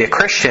order to be a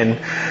Christian.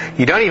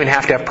 You don't even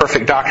have to have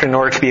perfect doctrine in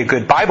order to be a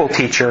good Bible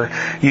teacher.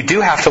 You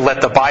do have to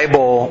let the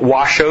Bible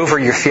wash over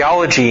your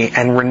theology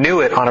and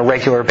renew it on a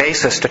regular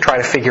basis to try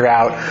to figure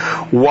out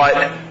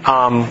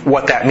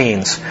what that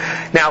means.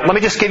 Now, let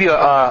me just give you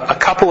a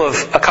couple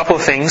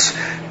of things.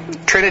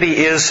 Trinity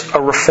is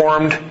a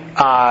Reformed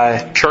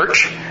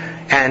church.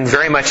 and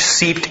very much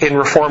seeped in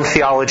Reformed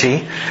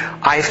theology.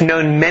 I've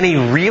known many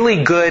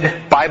really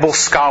good Bible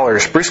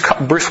scholars, Bruce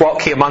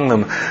Waltke among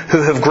them,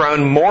 who have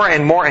grown more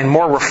and more and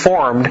more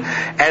Reformed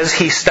as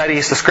he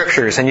studies the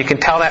Scriptures. And you can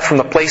tell that from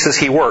the places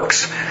he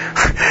works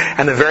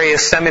and the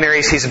various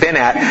seminaries he's been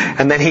at.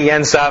 And then he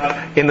ends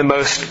up in the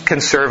most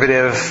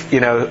conservative,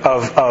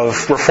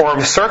 of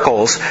Reformed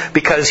circles,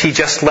 because he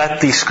just let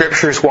the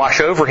Scriptures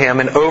wash over him,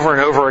 and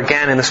over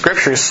again in the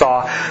Scriptures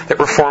saw that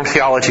Reformed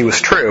theology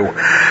was true.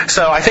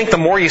 So I think the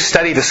more you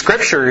study the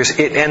Scriptures,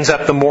 it ends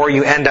up the more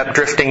you end up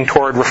drifting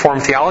toward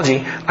Reformed theology.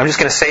 I'm just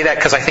going to say that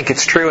because I think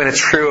it's true, and it's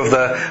true of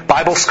the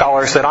Bible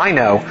scholars that I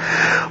know.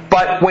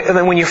 But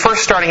when you're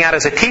first starting out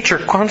as a teacher,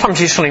 sometimes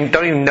you just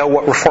don't even know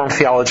what Reformed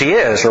theology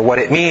is, or what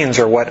it means,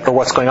 or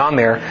what's going on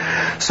there.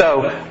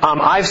 So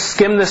I've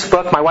skimmed this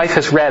book. My wife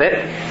has read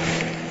it.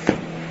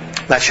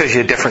 That shows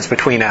you the difference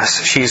between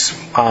us. She's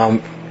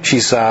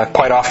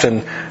quite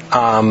often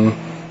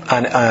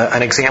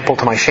an example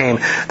to my shame.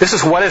 This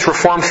is What is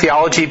Reformed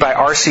Theology by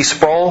R.C.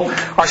 Sproul.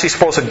 R.C.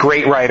 Sproul is a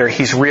great writer.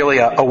 He's really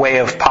a way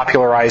of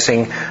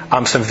popularizing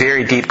some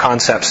very deep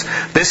concepts.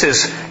 This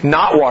is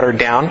not watered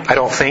down, I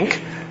don't think,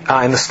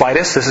 in the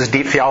slightest. This is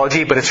deep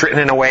theology, but it's written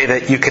in a way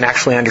that you can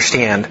actually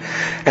understand.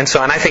 And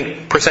I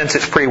think presents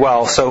it pretty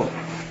well. So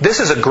this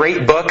is a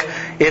great book.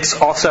 It's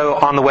also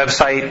on the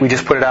website. We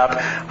just put it up.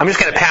 I'm just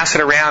going to pass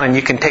it around, and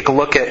you can take a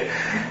look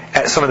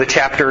at some of the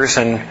chapters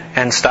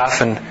and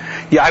stuff. And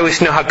I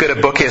always know how good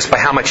a book is by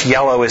how much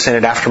yellow is in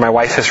it after my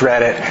wife has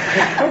read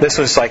it. This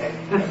was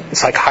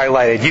it's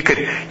highlighted.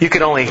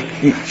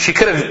 She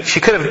could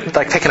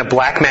have taken a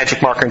black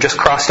magic marker and just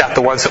crossed out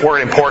the ones that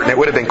weren't important. It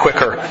would have been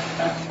quicker.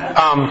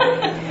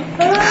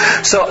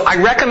 So I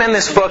recommend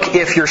this book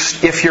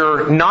if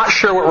you're not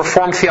sure what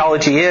Reformed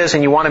theology is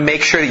and you want to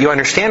make sure that you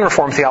understand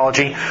Reformed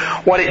theology.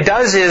 What it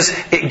does is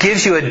it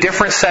gives you a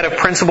different set of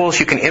principles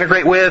you can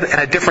integrate with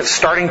and a different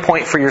starting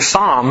point for your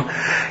psalm.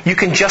 You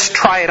can just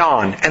try it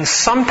on. And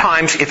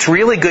sometimes it's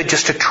really good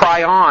just to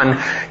try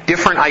on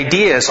different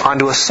ideas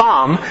onto a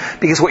psalm,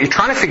 because what you're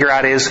trying to figure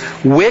out is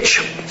which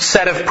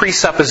set of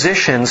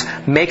presuppositions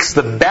makes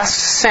the best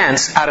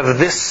sense out of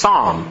this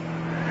psalm.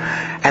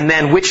 And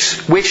then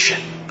which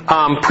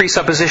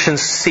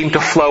presuppositions seem to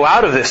flow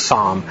out of this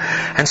psalm.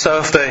 And so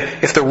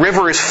if the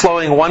river is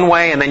flowing one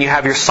way and then you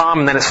have your psalm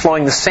and then it's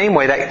flowing the same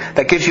way,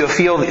 that gives you a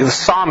feel that the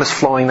psalm is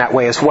flowing that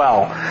way as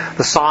well.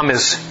 The psalm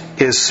is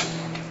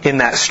in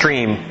that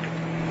stream.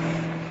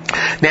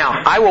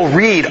 Now, I will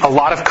read a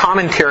lot of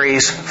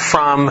commentaries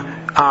from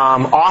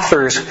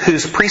authors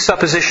whose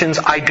presuppositions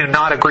I do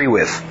not agree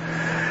with.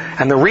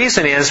 And the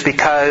reason is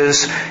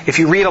because if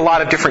you read a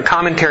lot of different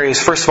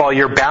commentaries, first of all,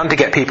 you're bound to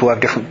get people who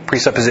have different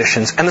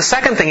presuppositions. And the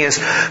second thing is,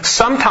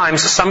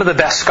 sometimes some of the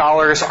best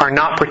scholars are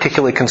not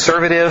particularly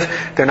conservative,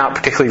 they're not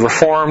particularly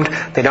reformed,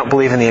 they don't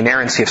believe in the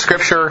inerrancy of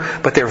Scripture,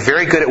 but they're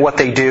very good at what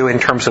they do in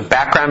terms of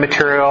background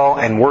material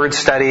and word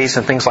studies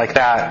and things like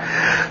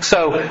that.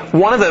 So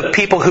one of the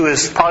people who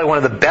is probably one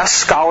of the best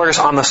scholars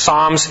on the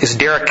Psalms is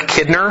Derek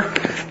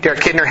Kidner.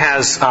 Derek Kidner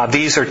has,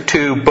 these are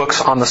two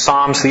books on the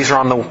Psalms. These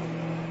are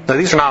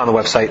not on the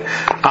website.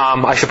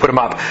 I should put them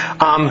up.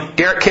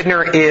 Derek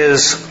Kidner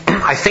is,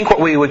 I think,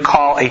 what we would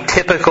call a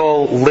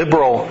typical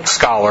liberal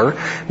scholar,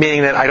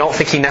 meaning that I don't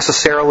think he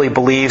necessarily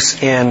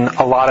believes in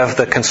a lot of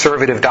the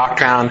conservative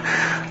doctrine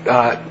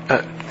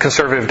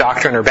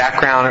or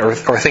background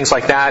or things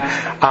like that.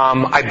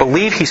 I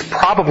believe he's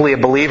probably a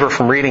believer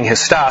from reading his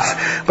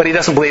stuff, but he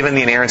doesn't believe in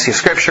the inerrancy of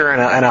Scripture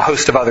and a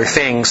host of other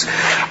things.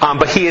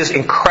 But he is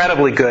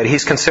incredibly good.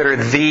 He's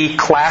considered the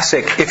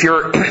classic. If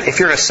you're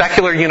in a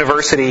secular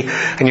university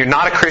and you're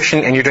not a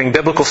Christian and you're doing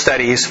biblical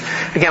studies,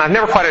 again, I've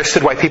never quite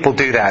understood why people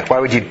do that. Why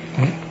would you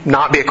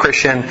not be a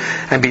Christian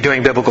and be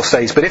doing biblical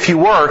studies? But if you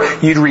were,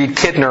 you'd read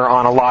Kidner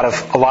on a lot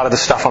of the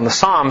stuff on the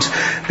Psalms,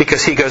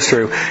 because he goes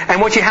through.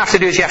 And what you have to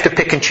do is you have to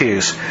pick and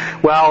choose.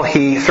 Well,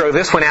 he throw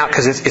this one out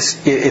because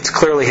it's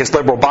clearly his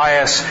liberal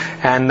bias,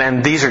 and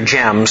then these are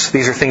gems.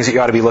 These are things that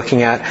you ought to be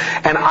looking at.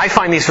 And I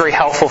find these very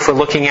helpful for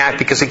looking at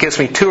because it gives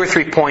me 2 or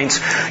 3 points.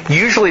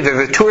 Usually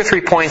they're the 2 or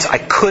 3 points I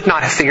could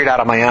not have figured out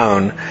on my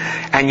own,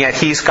 and yet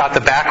he's got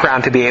the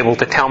background to be able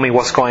to tell me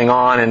what's going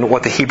on and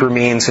what the Hebrew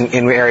means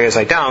in areas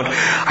I don't.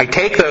 I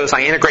take those,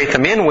 I integrate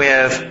them in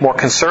with more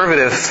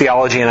conservative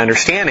theology and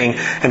understanding,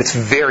 and it's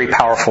very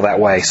powerful that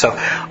way. So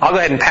I'll go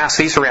ahead and pass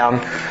these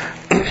around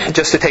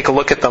just to take a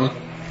look at them.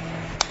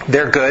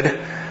 They're good.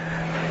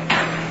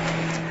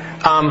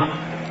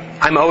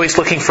 I'm always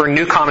looking for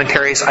new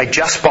commentaries. I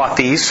just bought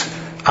these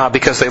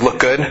because they look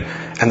good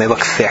and they look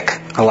thick.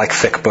 I like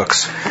thick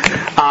books.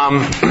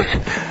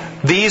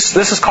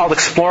 This is called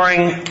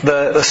Exploring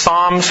the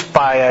Psalms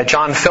by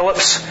John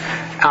Phillips.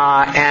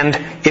 And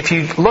if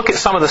you look at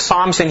some of the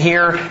Psalms in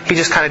here, he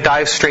just kind of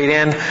dives straight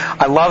in.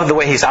 I love the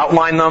way he's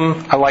outlined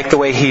them. I like the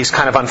way he's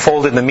kind of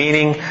unfolded the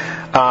meaning.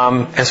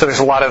 And so there's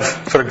a lot of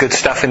sort of good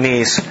stuff in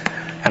these.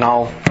 And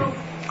I'll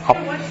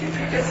once you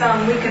pick a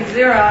Psalm, we can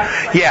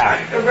Xerox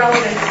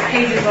irrelevant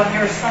pages on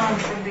your Psalm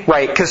from the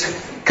Right,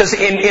 because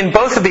in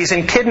both of these,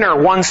 in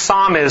Kidner, one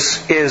psalm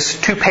is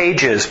 2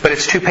 pages, but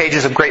it's 2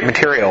 pages of great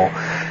material.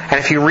 And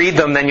if you read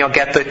them, then you'll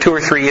get the 2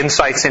 or 3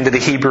 insights into the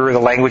Hebrew, the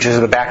languages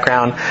of the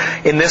background.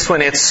 In this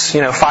one, it's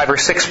 5 or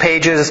 6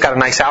 pages. It's got a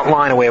nice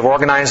outline, a way of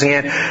organizing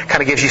it.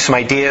 Kind of gives you some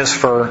ideas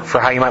for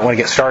how you might want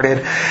to get started.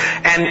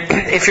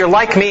 And if you're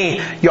like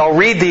me, you'll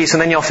read these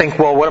and then you'll think,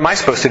 well, what am I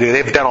supposed to do?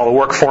 They've done all the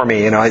work for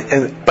me,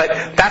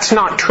 But that's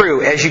not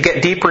true. As you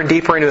get deeper and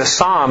deeper into a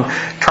psalm,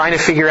 trying to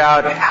figure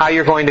out how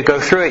you're going to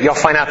go through it, you'll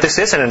find out this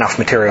isn't enough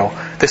material.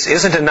 This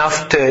isn't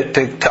enough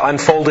to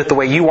unfold it the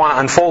way you want to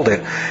unfold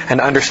it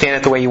and understand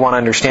it the way you want to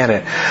understand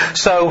it.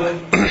 So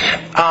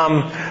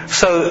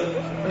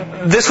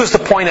this was the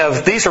point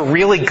of, these are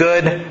really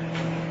good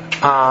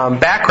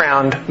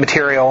background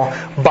material,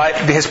 but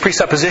his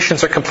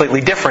presuppositions are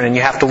completely different, and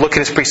you have to look at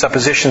his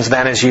presuppositions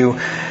then as you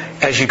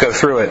go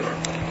through it.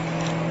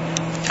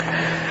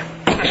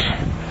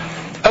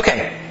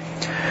 Okay.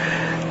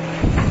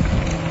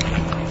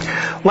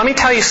 Let me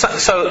tell you,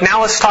 so now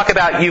let's talk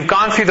about, you've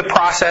gone through the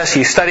process,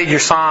 you studied your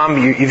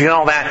psalm, you've done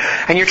all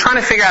that, and you're trying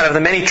to figure out, of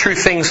the many true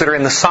things that are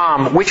in the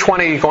psalm, which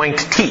one are you going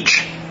to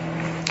teach?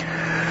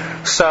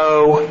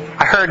 So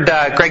I heard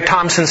Greg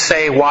Thompson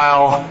say,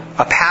 while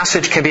a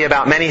passage can be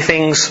about many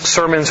things,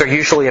 sermons are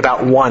usually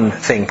about one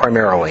thing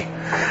primarily.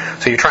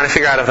 So you're trying to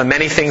figure out, of the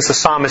many things the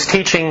psalm is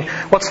teaching,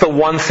 what's the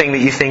one thing that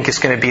you think is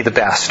going to be the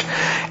best?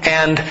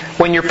 And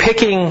when you're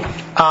picking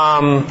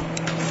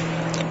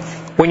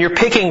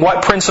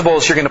what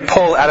principles you're going to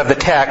pull out of the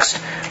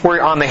text, we're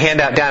on the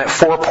handout down at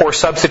 4 poor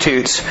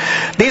substitutes.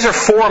 These are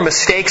 4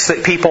 mistakes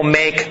that people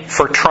make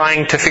for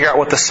trying to figure out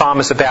what the psalm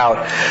is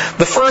about.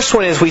 The first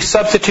one is we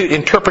substitute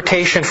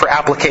interpretation for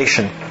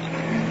application.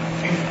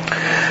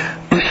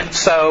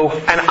 So,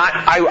 and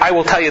I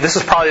will tell you, this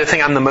is probably the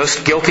thing I'm the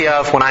most guilty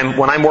of when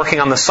I'm working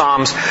on the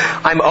Psalms.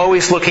 I'm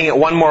always looking at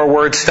one more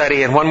word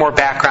study and one more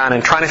background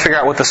and trying to figure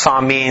out what the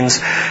Psalm means.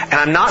 And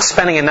I'm not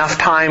spending enough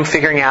time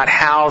figuring out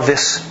how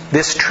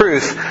this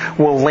truth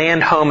will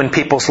land home in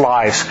people's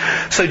lives.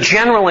 So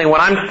generally,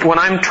 when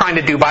I'm trying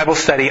to do Bible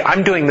study,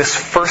 I'm doing this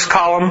first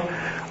column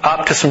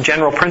up to some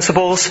general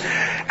principles,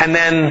 and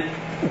then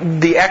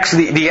the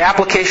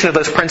application of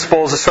those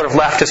principles is sort of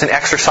left as an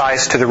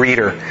exercise to the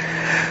reader.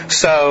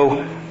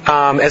 So,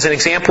 as an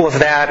example of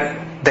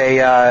that, they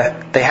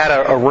had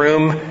a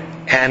room,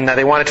 and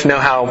they wanted to know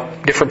how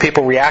different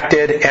people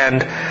reacted,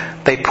 and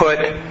they put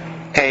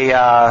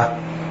a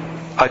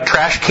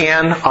trash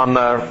can on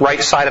the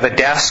right side of a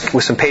desk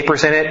with some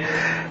papers in it,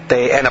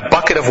 and a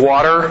bucket of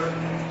water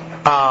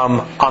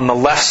on the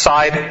left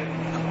side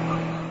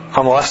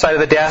of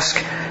the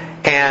desk,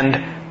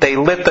 and they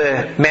lit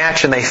the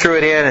match and they threw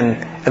it in,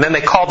 and then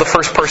they called the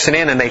first person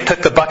in, and they took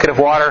the bucket of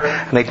water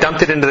and they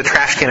dumped it into the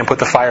trash can and put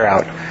the fire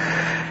out.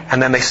 And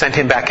then they sent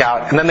him back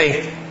out. And then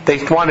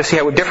they wanted to see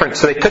how it was different.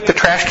 So they took the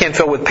trash can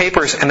filled with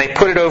papers and they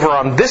put it over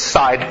on this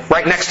side,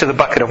 right next to the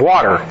bucket of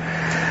water.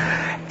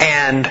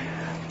 And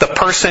the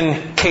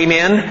person came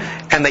in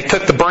and they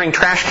took the burning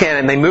trash can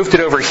and they moved it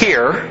over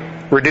here,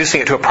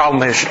 reducing it to a problem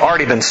that had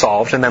already been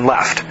solved, and then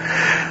left.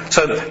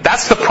 So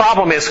that's the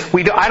problem, is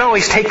I don't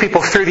always take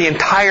people through the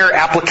entire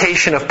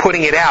application of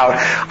putting it out.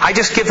 I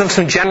just give them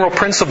some general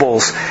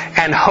principles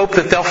and hope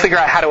that they'll figure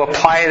out how to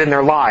apply it in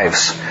their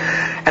lives.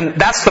 And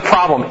that's the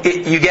problem.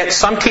 You get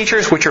some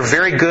teachers which are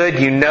very good.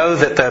 You know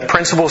that the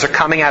principles are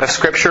coming out of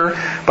Scripture,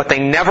 but they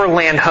never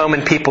land home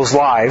in people's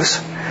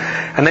lives.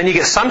 And then you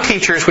get some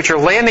teachers which are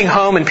landing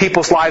home in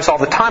people's lives all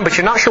the time, but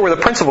you're not sure where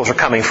the principles are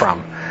coming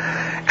from.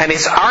 And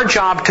it's our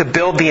job to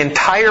build the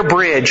entire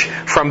bridge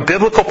from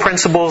biblical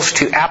principles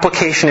to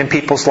application in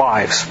people's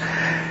lives.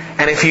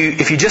 And if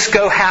you just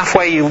go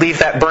halfway, you leave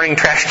that burning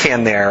trash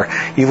can there.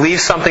 You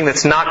leave something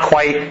that's not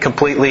quite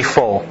completely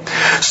full.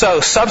 So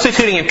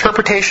substituting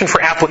interpretation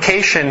for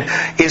application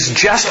is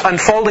just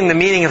unfolding the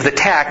meaning of the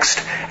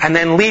text and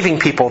then leaving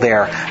people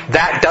there.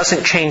 That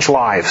doesn't change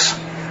lives.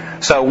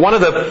 So one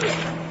of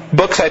the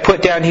books I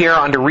put down here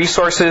under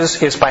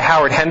resources is by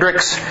Howard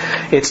Hendricks.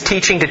 It's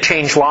Teaching to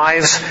Change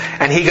Lives,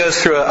 and he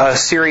goes through a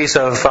series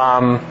of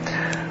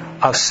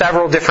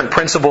several different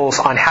principles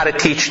on how to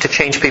teach to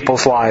change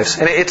people's lives.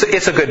 And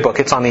it's a good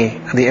book. It's on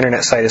the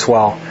internet site as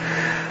well.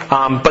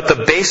 But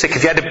the basic,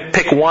 if you had to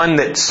pick one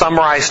that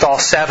summarized all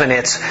 7,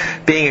 it's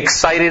being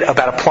excited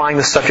about applying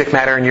the subject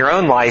matter in your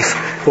own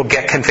life will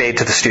get conveyed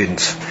to the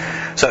students.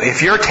 So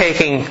if you're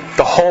taking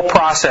the whole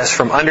process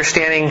from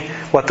understanding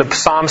what the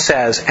Psalm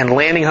says and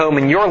landing home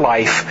in your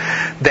life,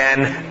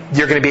 then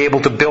you're going to be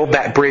able to build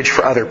that bridge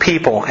for other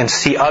people and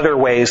see other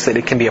ways that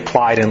it can be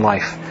applied in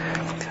life.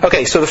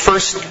 Okay, so the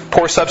first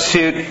poor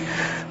substitute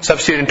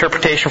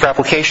interpretation for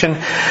application.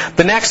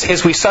 The next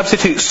is we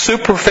substitute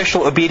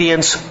superficial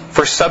obedience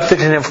for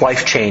substantive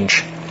life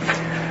change.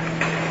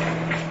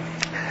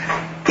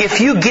 If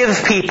you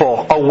give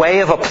people a way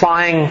of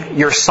applying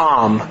your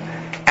psalm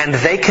and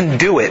they can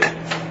do it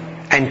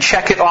and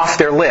check it off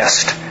their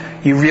list,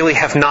 you really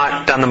have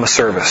not done them a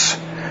service.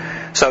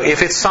 So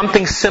if it's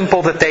something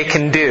simple that they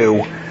can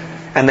do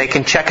and they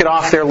can check it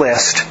off their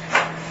list,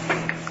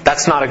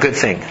 that's not a good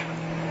thing.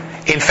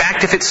 In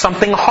fact, if it's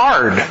something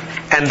hard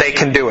and they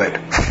can do it,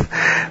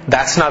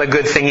 that's not a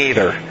good thing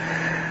either.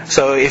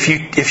 So if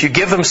you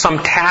give them some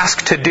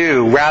task to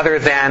do rather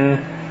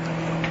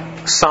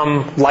than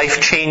some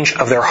life change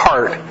of their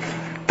heart,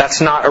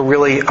 that's not a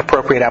really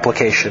appropriate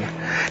application.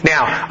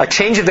 Now, a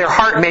change of their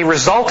heart may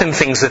result in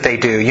things that they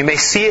do. You may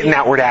see it in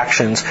outward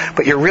actions,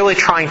 but you're really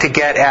trying to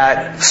get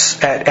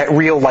at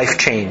real life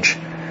change.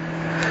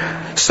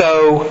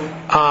 So,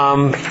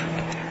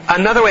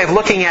 another way of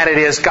looking at it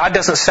is God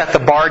doesn't set the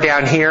bar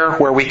down here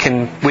where we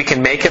can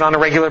make it on a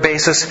regular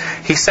basis.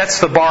 He sets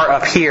the bar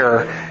up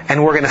here,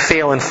 and we're going to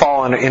fail and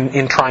fall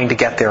in trying to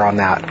get there on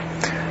that.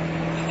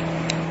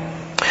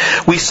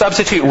 We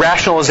substitute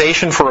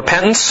rationalization for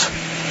repentance.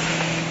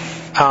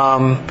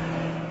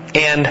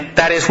 And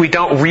that is, we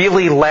don't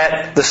really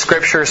let the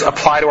Scriptures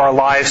apply to our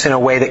lives in a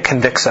way that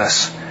convicts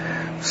us.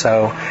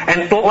 So,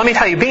 and let me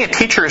tell you, being a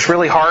teacher is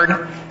really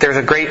hard.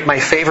 There's my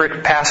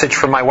favorite passage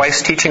from my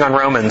wife's teaching on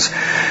Romans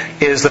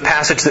is the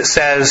passage that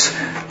says,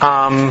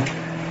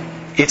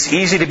 it's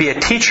easy to be a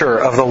teacher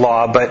of the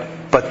law,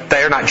 but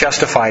they're not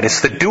justified.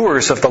 It's the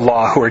doers of the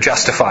law who are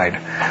justified.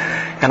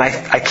 And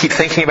I keep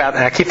thinking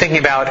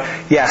about,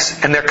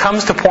 yes, and there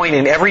comes a point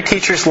in every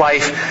teacher's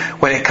life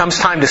when it comes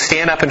time to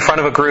stand up in front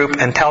of a group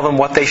and tell them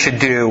what they should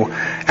do,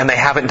 and they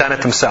haven't done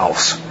it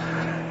themselves.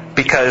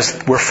 Because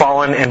we're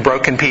fallen and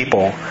broken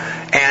people.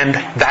 And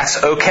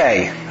that's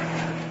okay.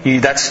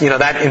 In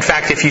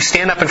fact, if you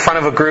stand up in front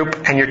of a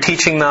group and you're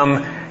teaching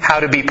them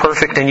how to be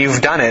perfect and you've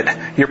done it,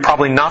 you're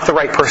probably not the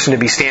right person to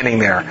be standing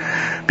there,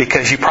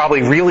 because you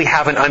probably really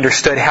haven't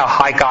understood how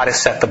high God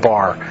has set the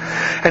bar.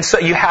 And so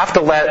you have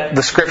to let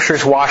the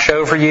Scriptures wash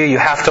over you. You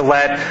have to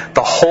let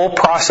the whole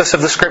process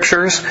of the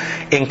Scriptures,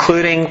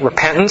 including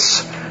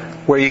repentance,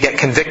 where you get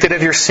convicted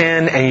of your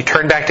sin and you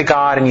turn back to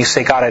God and you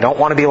say, God, I don't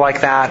want to be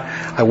like that.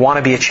 I want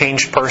to be a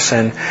changed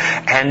person.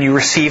 And you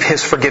receive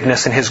His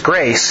forgiveness and His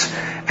grace.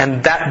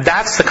 And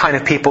that's the kind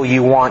of people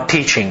you want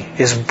teaching,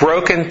 is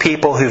broken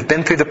people who've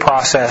been through the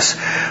process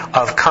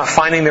of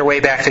finding their way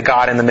back to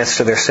God in the midst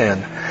of their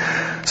sin.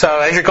 So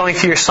as you're going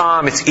through your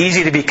psalm, it's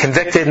easy to be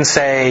convicted and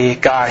say,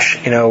 gosh,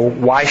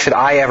 why should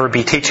I ever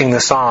be teaching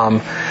the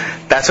psalm?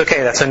 That's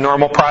okay. That's a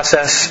normal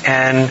process.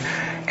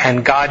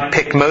 And God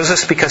picked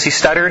Moses because he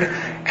stuttered,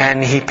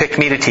 and He picked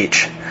me to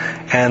teach.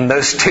 And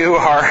those two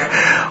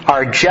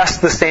are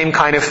just the same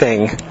kind of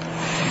thing.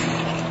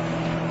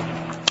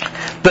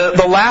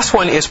 The last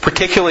one is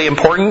particularly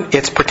important.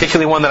 It's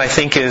particularly one that I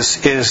think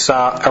is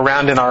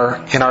around in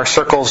our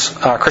circles,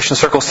 Christian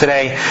circles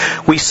today.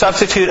 We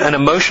substitute an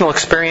emotional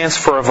experience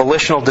for a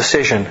volitional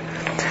decision.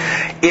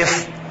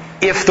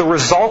 If the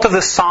result of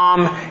the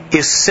psalm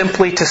is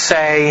simply to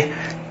say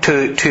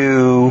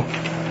to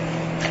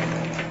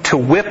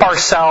whip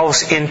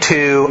ourselves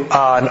into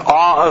an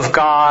awe of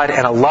God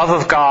and a love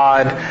of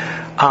God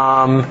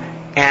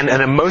and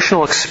an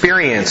emotional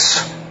experience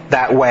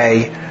that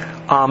way,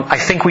 I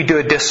think we do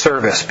a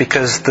disservice,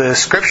 because the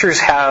Scriptures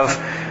have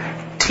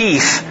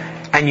teeth,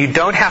 and you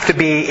don't have to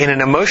be in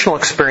an emotional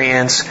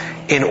experience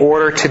in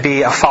order to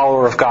be a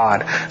follower of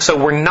God.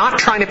 So we're not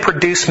trying to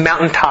produce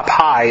mountaintop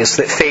highs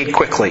that fade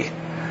quickly.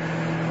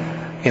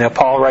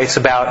 Paul writes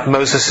about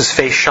Moses'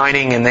 face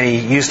shining, and then he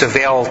used a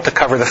veil to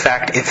cover the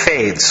fact it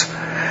fades.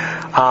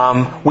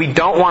 We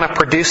don't want to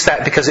produce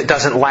that because it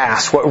doesn't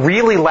last. What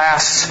really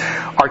lasts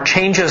are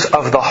changes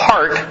of the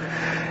heart.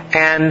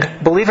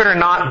 And believe it or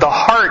not, the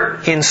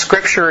heart in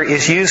Scripture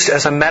is used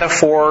as a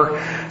metaphor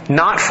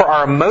not for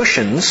our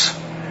emotions.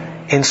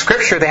 In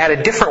Scripture, they had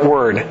a different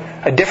word,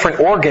 a different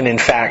organ, in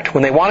fact.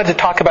 When they wanted to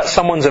talk about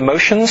someone's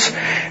emotions,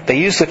 they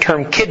used the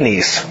term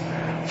kidneys.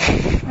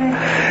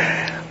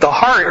 The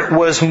heart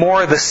was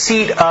more the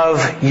seat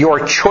of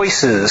your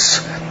choices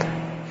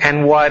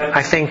and what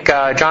I think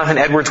Jonathan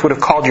Edwards would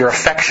have called your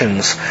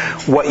affections,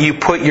 what you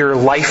put your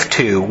life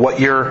to, what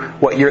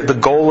the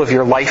goal of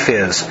your life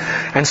is.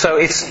 And so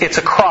it's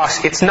a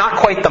cross. It's not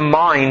quite the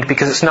mind,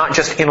 because it's not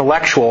just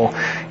intellectual.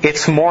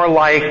 It's more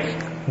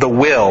like the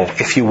will,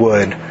 if you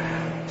would.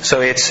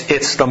 So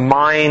it's the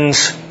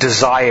mind's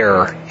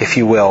desire, if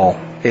you will,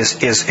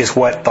 is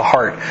what the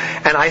heart.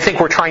 And I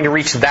think we're trying to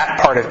reach that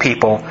part of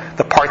people,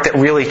 the part that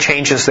really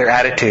changes their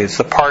attitudes,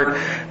 the part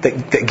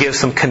that gives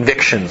them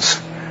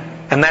convictions.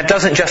 And that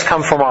doesn't just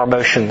come from our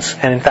emotions.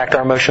 And in fact,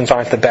 our emotions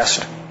aren't the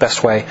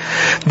best way.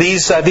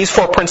 These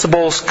 4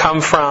 principles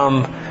come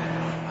from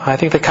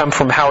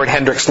Howard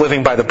Hendricks'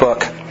 Living by the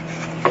Book.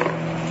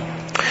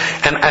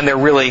 And they're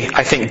really,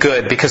 I think,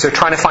 good, because they're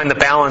trying to find the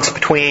balance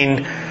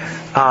between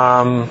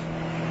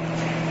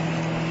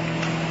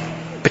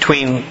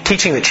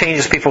teaching that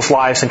changes people's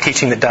lives and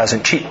teaching that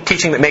doesn't.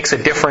 Teaching that makes a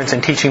difference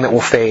and teaching that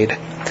will fade.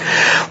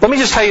 Let me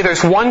just tell you,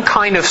 there's one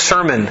kind of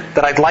sermon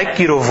that I'd like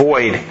you to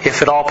avoid,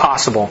 if at all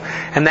possible,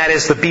 and that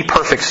is the be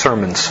perfect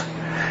sermons.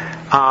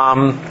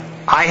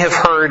 I have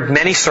heard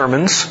many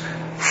sermons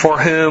for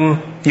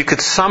whom you could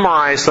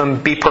summarize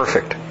them, be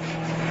perfect.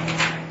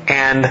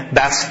 And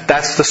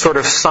that's the sort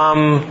of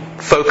sum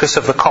focus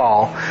of the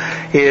call,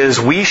 is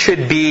we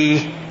should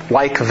be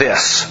like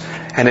this.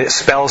 and it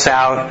spells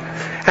out,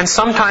 and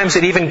sometimes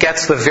it even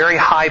gets the very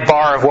high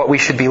bar of what we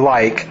should be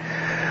like,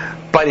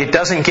 but it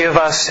doesn't give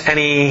us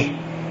any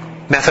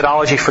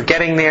methodology for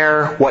getting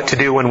there, what to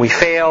do when we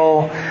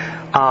fail,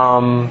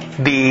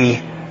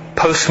 the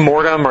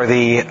post-mortem or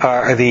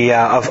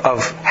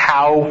of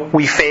how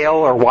we fail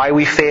or why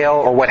we fail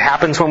or what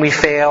happens when we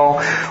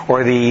fail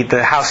or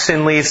the how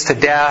sin leads to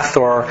death,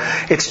 or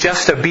it's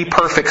just a be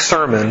perfect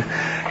sermon.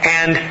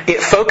 And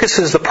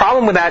the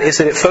problem with that is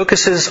that it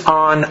focuses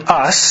on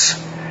us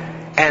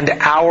and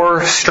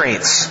our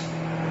strengths.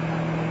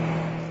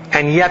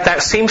 And yet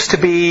that seems to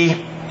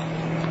be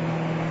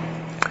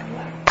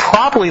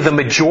probably the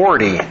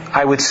majority,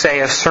 I would say,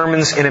 of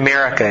sermons in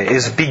America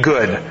is be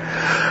good.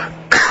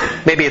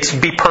 Maybe it's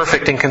be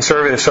perfect in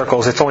conservative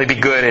circles. It's only be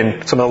good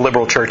in some of the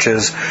liberal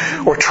churches.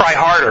 Or try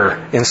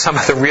harder in some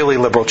of the really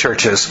liberal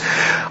churches.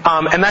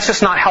 And that's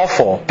just not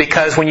helpful,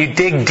 because when you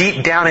dig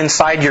deep down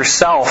inside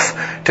yourself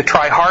to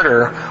try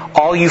harder,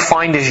 all you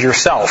find is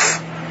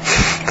yourself.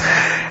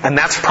 And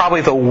that's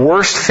probably the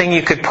worst thing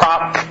you could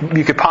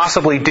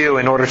possibly do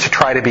in order to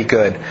try to be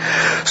good.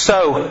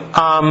 So,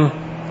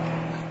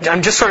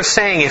 I'm just sort of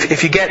saying,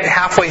 if you get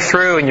halfway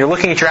through and you're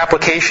looking at your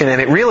application and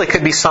it really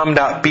could be summed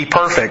up, be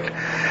perfect,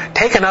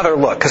 take another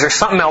look, because there's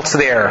something else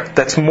there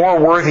that's more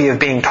worthy of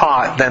being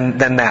taught than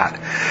that.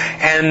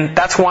 And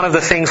that's one of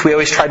the things we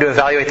always try to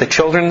evaluate the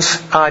children's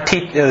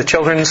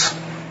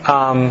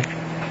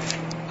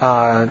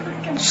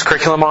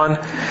curriculum on,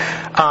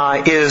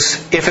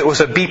 is if it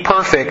was a be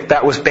perfect,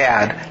 that was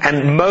bad.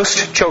 And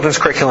most children's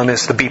curriculum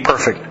is the be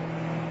perfect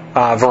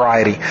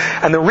variety.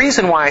 And the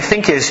reason why I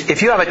think is,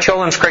 if you have a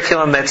children's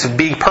curriculum that's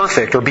be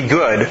perfect or be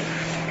good,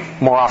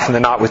 more often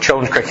than not with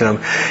children's curriculum,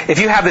 if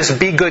you have this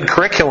be good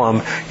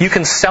curriculum, you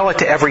can sell it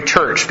to every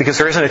church, because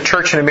there isn't a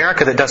church in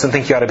America that doesn't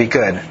think you ought to be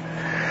good.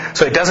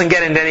 So it doesn't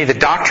get into any of the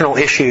doctrinal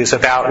issues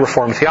about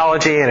Reformed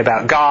theology and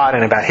about God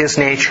and about His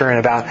nature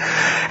and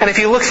if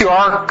you look through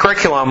our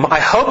curriculum, I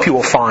hope you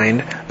will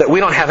find that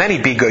we don't have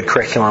any be good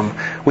curriculum.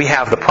 We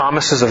have the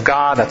promises of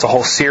God, that's a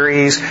whole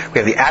series. We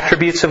have the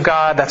attributes of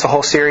God, that's a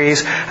whole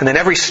series. And then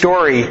every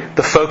story,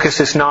 the focus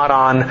is not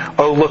on,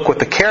 oh, look what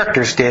the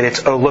characters did.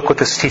 It's, oh, look what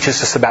this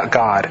teaches us about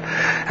God.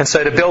 And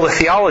so to build a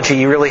theology,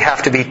 you really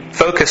have to be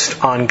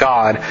focused on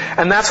God.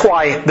 And that's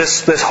why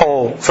this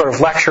whole sort of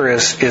lecture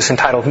is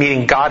entitled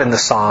Meeting God in the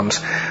Psalms.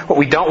 What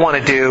we don't want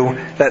to do,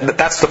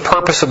 that's the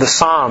purpose of the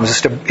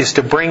Psalms, is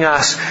to bring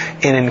us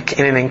in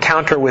an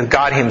encounter with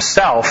God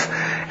Himself,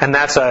 and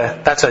that's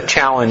a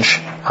challenge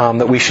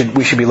that we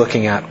should be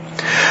looking at.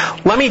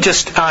 Let me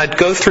just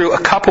go through a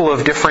couple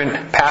of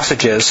different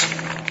passages.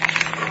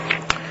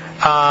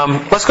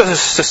 Let's go to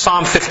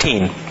Psalm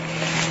 15,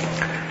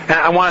 and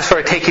I want to sort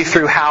of take you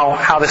through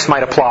how this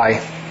might apply.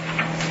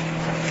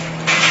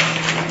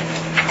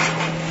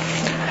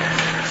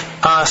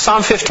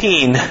 Psalm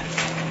 15.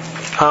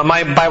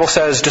 My Bible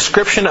says,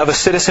 description of a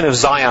citizen of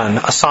Zion,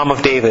 a psalm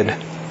of David.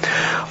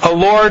 O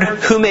Lord,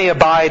 who may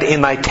abide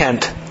in thy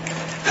tent?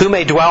 Who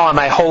may dwell on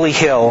thy holy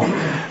hill?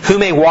 Who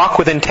may walk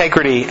with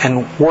integrity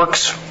and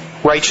works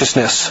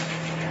righteousness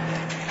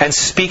and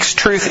speaks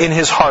truth in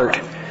his heart?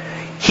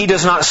 He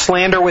does not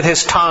slander with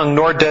his tongue,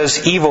 nor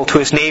does evil to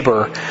his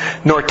neighbor,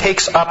 nor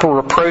takes up a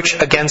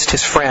reproach against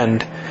his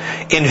friend,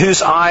 in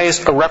whose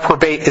eyes a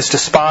reprobate is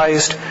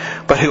despised,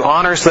 but who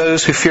honors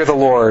those who fear the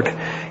Lord.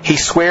 He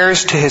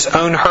swears to his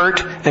own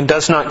hurt and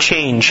does not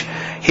change.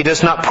 He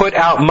does not put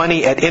out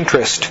money at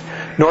interest,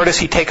 nor does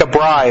he take a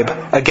bribe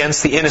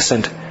against the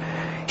innocent.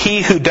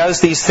 He who does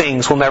these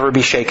things will never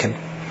be shaken.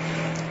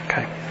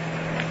 Okay.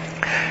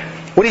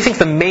 What do you think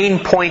the main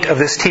point of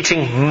this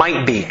teaching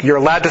might be? You're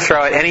allowed to throw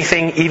out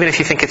anything, even if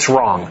you think it's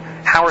wrong.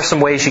 How are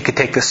some ways you could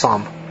take this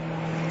psalm?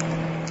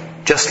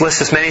 Just list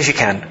as many as you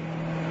can.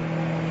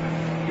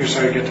 Here's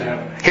how you get to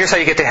heaven. Here's how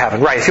you get to heaven.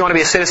 Right. If you want to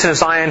be a citizen of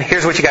Zion,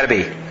 here's what you got to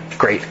be.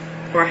 Great.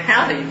 Or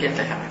how do you get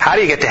to heaven? How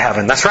do you get to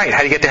heaven? That's right. How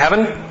do you get to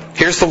heaven?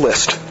 Here's the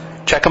list.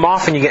 Check them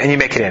off and you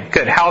make it in.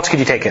 Good. How else could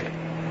you take it?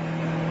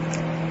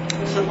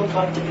 What does it look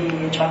like to be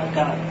a child of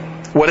God?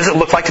 What does it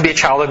look like to be a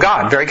child of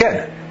God? Very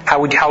good.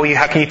 How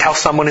can you tell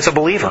someone is a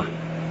believer?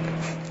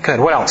 Good.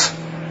 What else?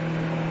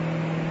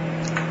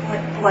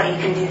 What you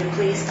can do to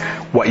please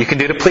God. What you can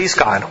do to please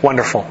God.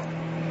 Wonderful.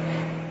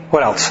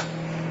 What else?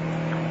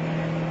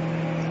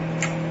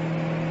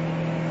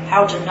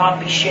 How to not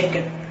be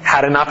shaken.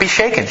 How to not be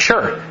shaken.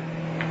 Sure.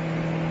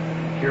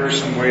 Here are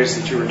some ways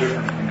that you are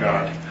different from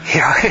God.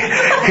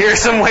 Here are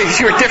some ways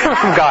you are different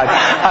from God.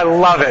 I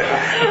love it.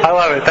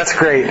 That's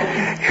great.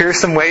 Here are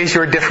some ways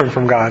you are different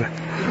from God.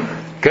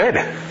 Good.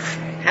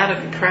 How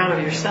to be proud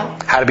of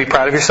yourself. How to be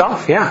proud of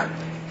yourself. Yeah.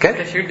 Good.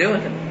 Because you're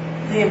doing it.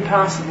 The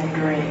impossible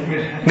dream.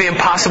 The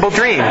impossible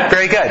dream.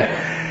 Very good.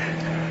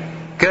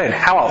 Good.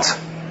 How else?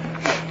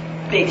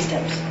 Baby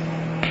steps.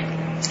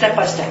 Step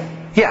by step.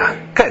 Yeah.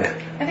 Good.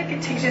 I think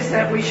it teaches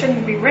that we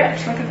shouldn't be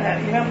rich. Look at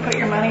that. You don't put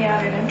your money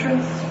out at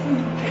entrance,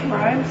 take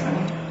bribes,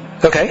 and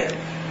Okay.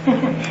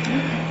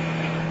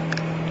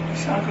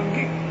 it's not going to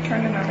get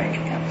turned in our bank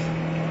accounts.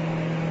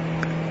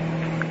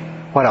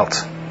 What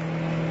else?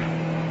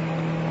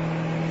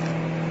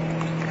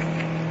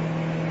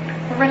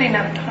 running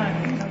out of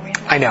time. We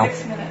have I know.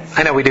 6 minutes.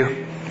 I know we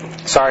do.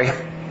 Sorry.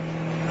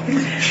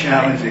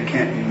 Challenge that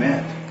can't be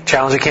met.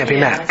 Challenge that can't be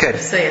met. Good.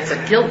 Say it's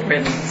a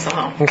guilt-ridden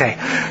psalm. Okay.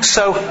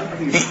 So,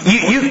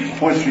 you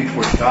Points me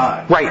towards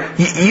God. right.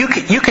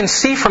 You can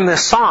see from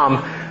this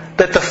psalm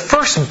that the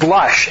first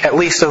blush, at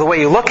least of the way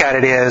you look at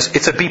it, is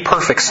it's a be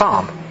perfect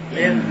psalm.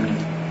 Yeah.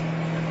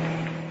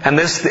 And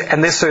this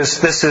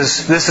is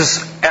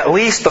at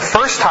least the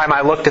first time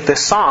I looked at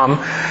this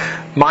psalm,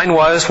 mine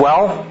was,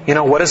 well,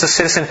 what is a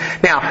citizen?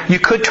 Now, you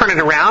could turn it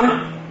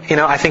around,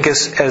 I think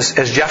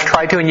as Jeff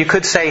tried to, and you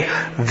could say,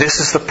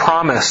 this is the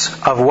promise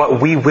of what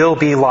we will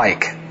be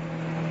like.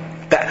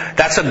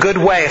 That's a good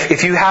way.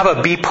 If you have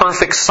a be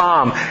perfect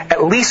psalm,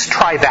 at least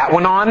try that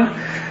one on,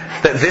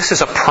 that this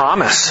is a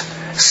promise.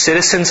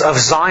 Citizens of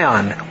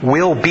Zion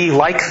will be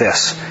like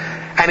this.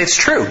 And it's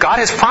true. God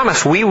has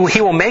promised He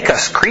will make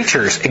us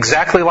creatures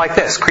exactly like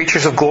this,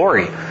 creatures of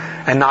glory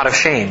and not of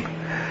shame.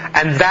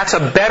 And that's a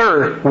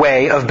better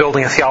way of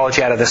building a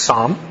theology out of this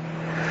psalm.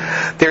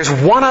 There's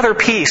one other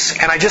piece,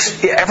 and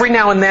every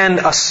now and then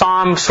a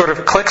psalm sort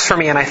of clicks for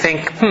me and I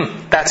think,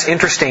 that's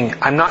interesting.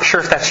 I'm not sure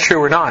if that's true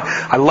or not.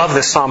 I love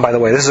this psalm, by the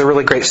way. This is a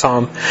really great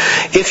psalm.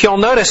 If you'll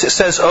notice, it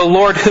says, O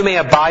Lord, who may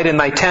abide in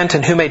thy tent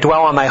and who may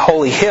dwell on thy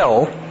holy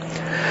hill?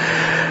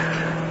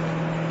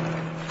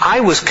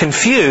 I was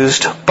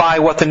confused by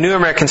what the New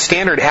American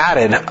Standard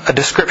added, a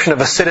description of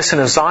a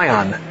citizen of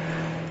Zion.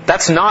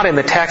 That's not in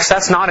the text.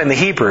 That's not in the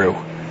Hebrew.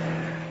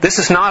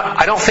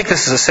 I don't think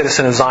this is a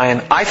citizen of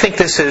Zion. I think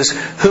this is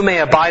who may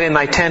abide in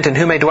thy tent and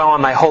who may dwell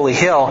on thy holy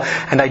hill.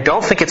 And I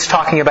don't think it's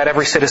talking about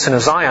every citizen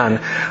of Zion.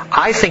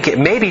 I think it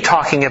may be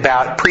talking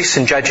about priests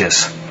and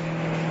judges.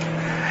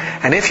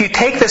 And if you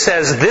take this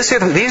as these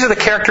are the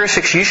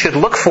characteristics you should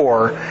look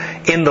for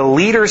in the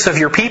leaders of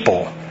your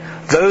people,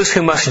 those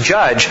who must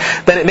judge,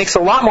 then it makes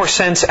a lot more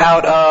sense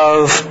out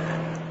of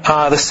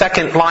the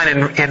second line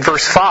in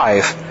verse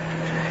 5.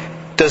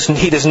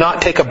 He does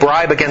not take a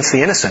bribe against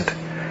the innocent.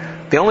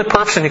 The only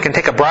person who can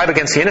take a bribe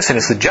against the innocent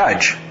is the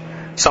judge,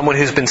 someone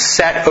who's been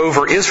set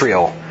over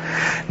Israel.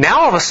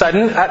 Now all of a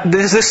sudden,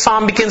 this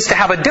psalm begins to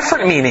have a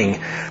different meaning.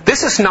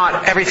 This is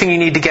not everything you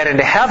need to get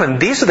into heaven.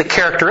 These are the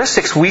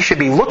characteristics we should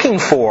be looking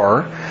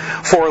for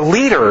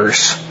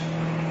leaders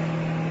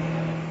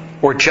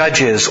or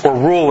judges or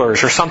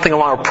rulers or something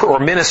along, or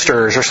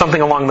ministers or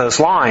something along those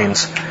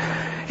lines,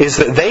 is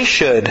that they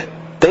should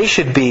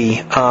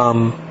be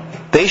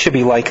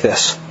like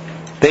this.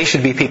 They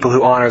should be people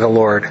who honor the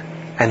Lord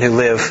and who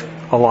live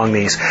along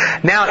these.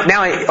 Now,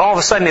 all of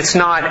a sudden, it's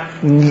not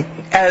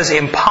as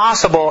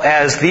impossible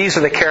as these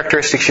are the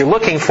characteristics you're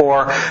looking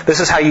for. This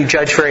is how you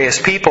judge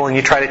various people, and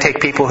you try to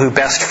take people who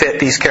best fit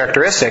these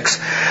characteristics.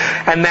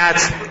 And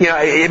that's,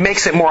 it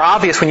makes it more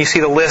obvious when you see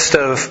the list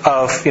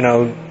of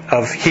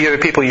here are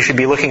the people you should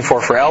be looking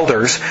for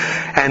elders,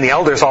 and the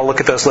elders all look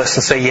at those lists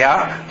and say,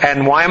 yeah,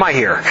 and why am I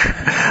here?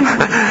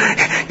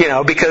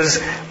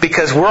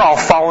 Because we're all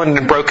fallen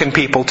and broken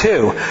people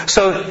too.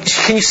 So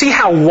can you see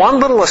how one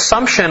little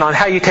assumption on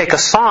how you take a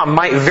psalm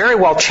might very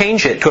well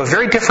change it to a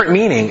very different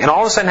meaning, and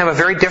all of a sudden have a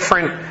very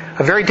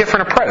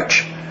different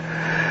approach?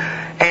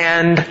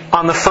 And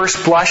on the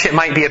first blush, it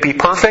might be a be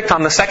perfect.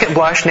 On the second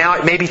blush, now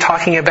it may be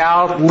talking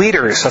about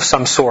leaders of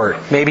some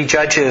sort, maybe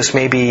judges,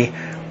 maybe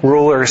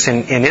rulers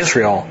in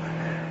Israel,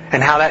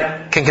 and how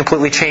that can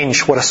completely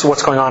change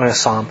what's going on in a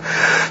psalm.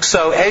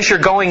 So as you're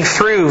going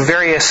through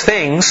various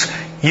things,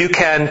 you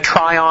can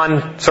try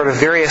on sort of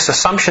various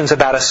assumptions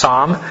about a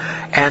psalm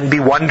and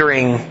be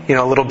wondering,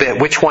 a little bit,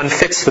 which one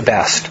fits the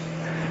best.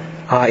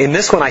 In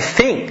this one, I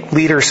think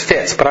leaders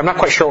fits, but I'm not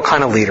quite sure what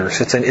kind of leaders.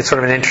 It's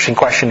sort of an interesting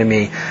question to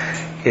me.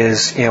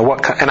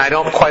 And I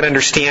don't quite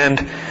understand,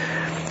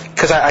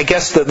 because I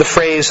guess the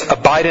phrase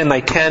 "abide in thy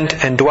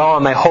tent and dwell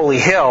on thy holy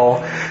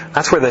hill,"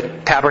 that's where the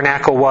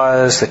tabernacle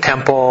was, the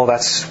temple.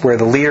 That's where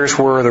the leaders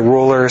were, the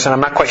rulers, and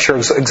I'm not quite sure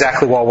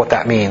exactly what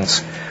that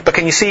means. But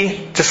can you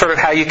see just sort of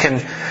how you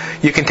can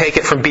take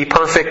it from "be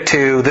perfect"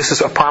 to "this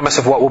is a promise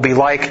of what will be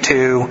like"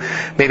 to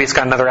maybe it's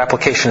got another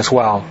application as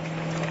well.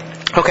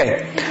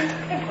 Okay.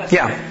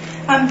 Yeah.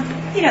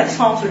 The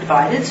Psalms are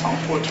divided, Psalm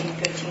 14,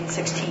 15,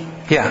 16.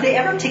 Yeah. Are they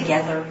ever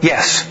together?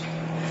 Yes.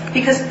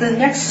 Because the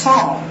next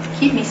Psalm,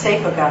 keep me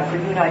safe, O God, for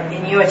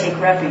in you I take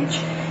refuge.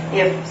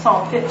 If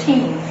Psalm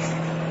 15,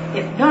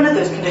 if none of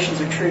those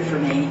conditions are true for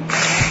me,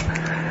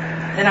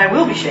 then I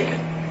will be shaken,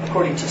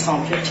 according to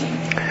Psalm 15.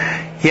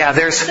 Yeah,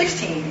 there's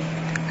 16,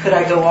 could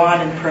I go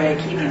on and pray,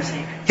 keep me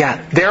safe?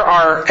 Yeah, there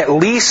are at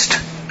least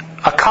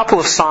a couple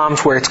of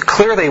psalms where it's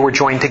clear they were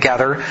joined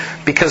together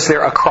because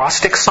they're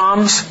acrostic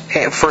psalms.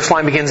 First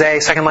line begins A,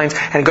 second line,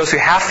 and it goes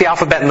through half the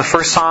alphabet in the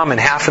first psalm and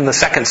half in the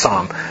second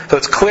psalm. So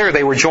it's clear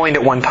they were joined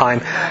at one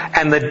time.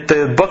 And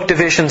the book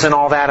divisions and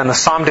all that and the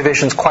psalm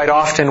divisions quite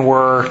often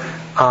were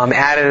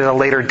added at a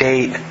later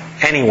date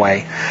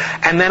anyway.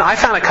 And then I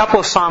found a couple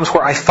of psalms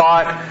where I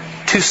thought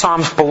two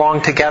psalms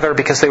belonged together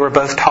because they were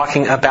both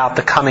talking about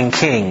the coming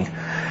king.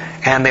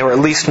 And they were at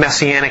least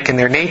messianic in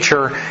their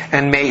nature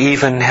and may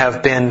even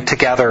have been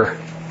together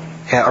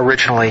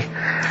originally.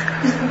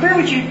 Where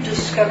would you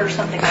discover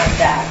something like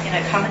that? In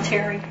a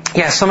commentary?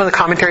 Yeah, some of the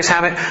commentaries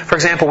have it. For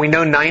example, we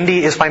know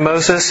 90 is by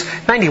Moses.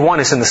 91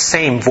 is in the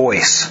same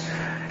voice.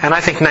 And I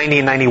think 90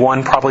 and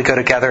 91 probably go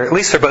together. At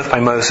least they're both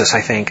by Moses,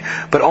 I think.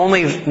 But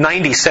only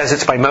 90 says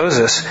it's by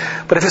Moses.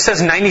 But if it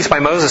says 90 is by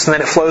Moses and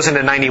then it flows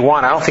into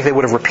 91, I don't think they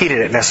would have repeated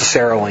it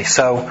necessarily.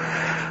 So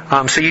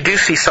you do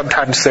see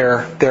sometimes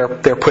they're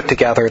put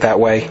together that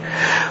way.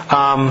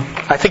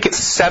 I think it's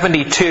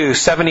 72,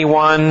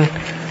 71,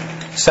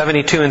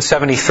 72 and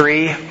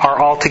 73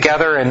 are all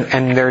together,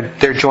 and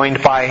they're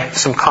joined by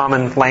some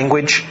common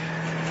language.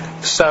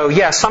 So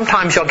yeah,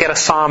 sometimes you'll get a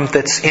psalm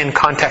that's in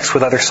context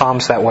with other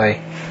psalms that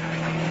way.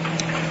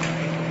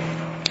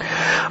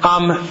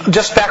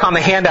 Just back on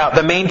the handout,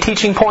 the main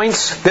teaching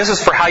points. This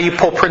is for how you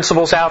pull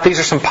principles out.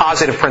 These are some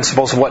positive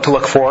principles of what to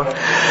look for.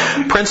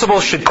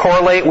 Principles should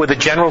correlate with the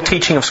general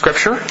teaching of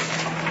Scripture.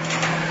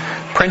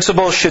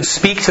 Principles should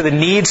speak to the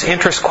needs,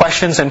 interests,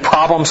 questions, and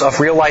problems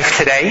of real life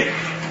today.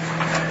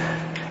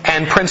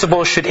 And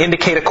principles should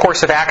indicate a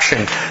course of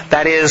action.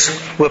 That is,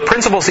 the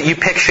principles that you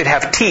pick should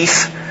have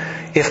teeth.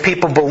 If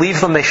people believe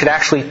them, they should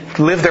actually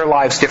live their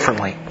lives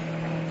differently.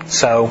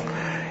 So,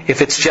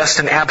 if it's just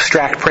an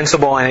abstract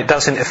principle and it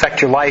doesn't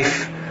affect your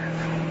life,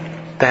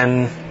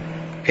 then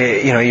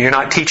you're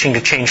not teaching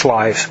to change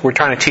lives. We're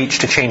trying to teach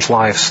to change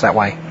lives that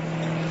way.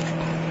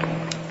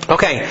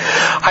 Okay,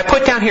 I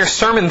put down here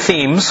sermon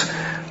themes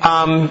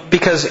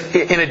because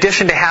in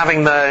addition to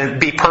having the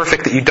be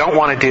perfect that you don't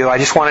want to do, I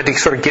just wanted to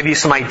sort of give you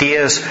some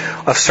ideas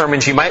of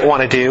sermons you might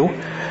want to do.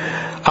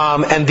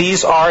 And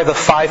these are the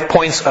 5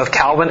 points of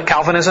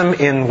Calvinism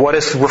in what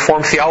is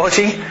Reformed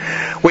theology,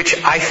 which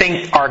I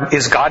think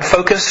is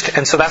God-focused,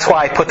 and so that's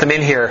why I put them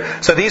in here.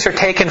 So these are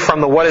taken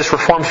from the What is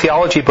Reformed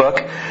Theology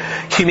book.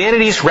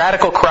 Humanity's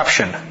radical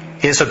corruption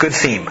is a good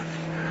theme.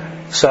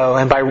 So,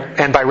 and by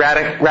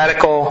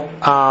radical,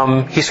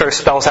 he sort of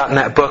spells out in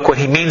that book what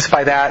he means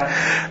by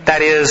that.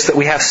 That is that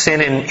we have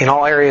sin in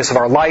all areas of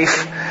our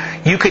life.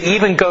 You could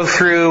even go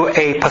through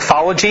a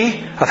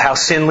pathology of how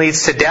sin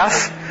leads to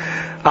death.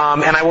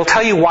 And I will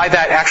tell you why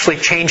that actually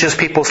changes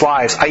people's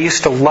lives. I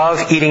used to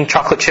love eating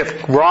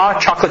raw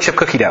chocolate chip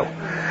cookie dough.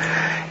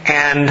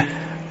 And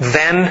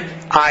then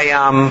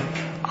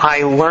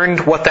I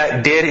learned what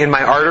that did in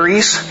my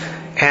arteries,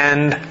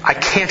 and I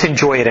can't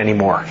enjoy it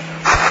anymore.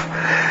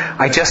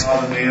 I just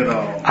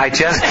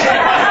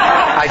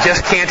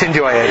can't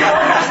enjoy it.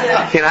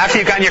 After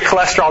you've gotten your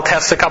cholesterol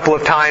tests a couple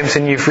of times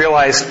and you've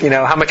realized,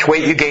 how much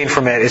weight you gain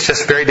from it, it's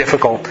just very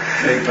difficult.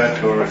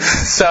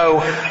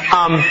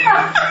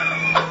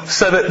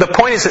 So the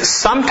point is that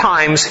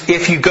sometimes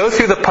if you go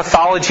through the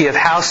pathology of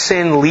how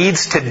sin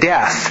leads to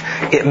death,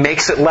 it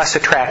makes it less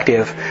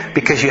attractive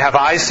because you have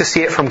eyes to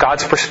see it from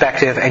God's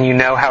perspective and you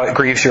know how it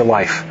grieves your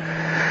life.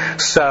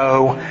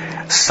 So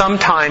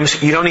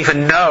sometimes you don't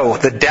even know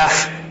the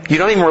death. You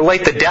don't even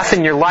relate the death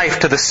in your life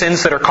to the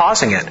sins that are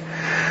causing it.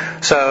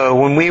 So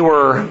when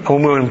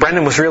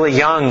Brendan was really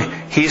young,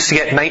 he used to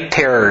get night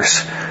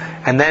terrors.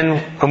 And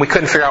then we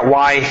couldn't figure out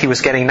why he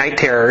was getting night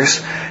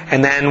terrors.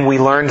 And then we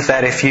learned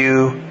that if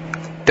you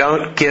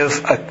don't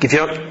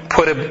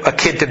put a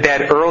kid to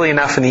bed early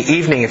enough in the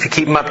evening, if you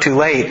keep them up too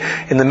late,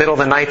 in the middle of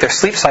the night their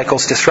sleep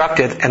cycle's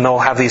disrupted and they'll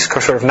have these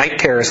sort of night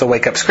terrors. They'll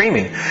wake up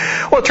screaming.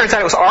 Well, it turns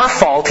out it was our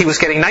fault he was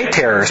getting night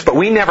terrors, but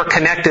we never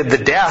connected the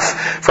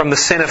death from the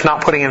sin of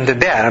not putting him to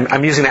bed.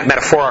 I'm using that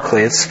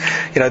metaphorically. It's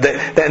and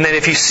then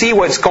if you see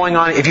what's going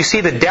on, if you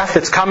see the death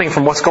that's coming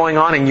from what's going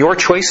on in your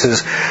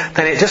choices,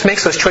 then it just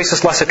makes those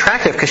choices less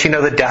attractive because you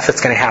know the death that's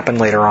going to happen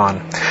later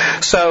on.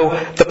 So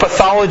the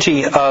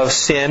pathology of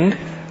sin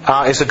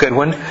is a good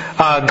one.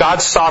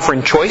 God's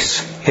sovereign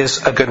choice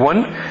is a good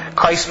one.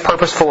 Christ's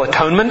purposeful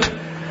atonement.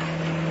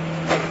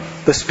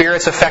 The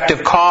Spirit's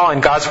effective call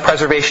and God's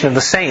preservation of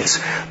the saints.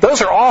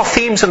 Those are all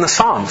themes in the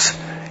Psalms.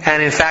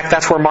 And in fact,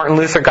 that's where Martin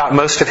Luther got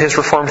most of his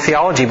Reformed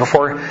theology.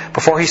 Before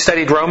he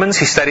studied Romans,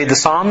 he studied the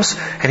Psalms,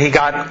 and he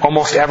got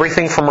almost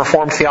everything from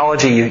Reformed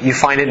theology. You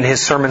find it in his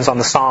sermons on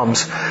the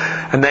Psalms.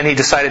 And then he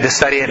decided to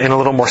study it in a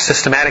little more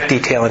systematic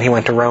detail, and he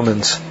went to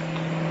Romans.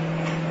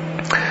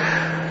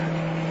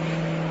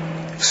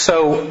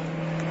 So,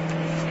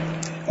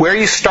 where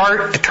you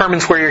start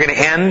determines where you're going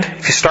to end.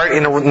 If you start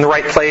in the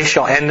right place,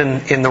 you'll end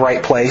in the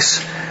right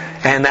place.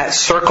 And that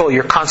circle,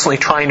 you're constantly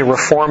trying to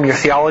reform your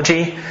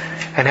theology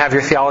and have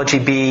your theology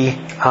be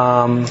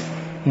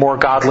more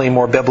godly,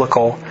 more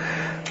biblical.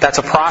 That's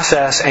a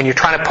process, and you're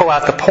trying to pull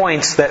out the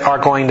points that are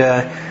going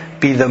to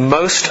be the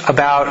most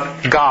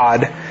about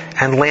God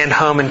and land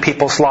home in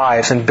people's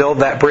lives and build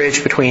that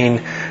bridge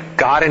between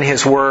God and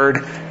His Word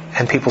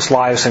and people's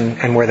lives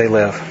and where they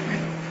live.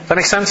 Does that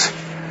make sense?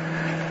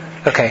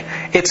 Okay.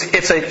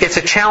 It's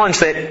a challenge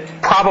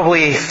that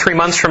probably 3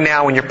 months from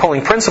now when you're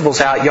pulling principles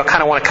out, you'll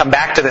kind of want to come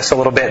back to this a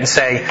little bit and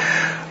say,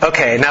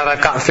 okay, now that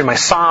I've gotten through my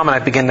psalm and I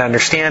begin to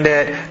understand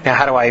it, now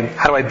how do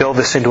I build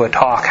this into a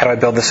talk? How do I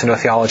build this into a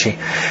theology?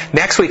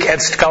 Next week,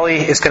 Ed Scully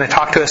is going to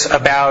talk to us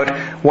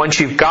about once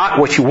you've got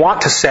what you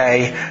want to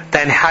say,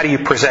 then how do you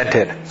present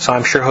it? So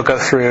I'm sure he'll go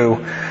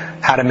through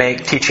how to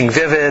make teaching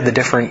vivid, the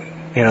different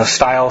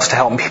styles to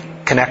help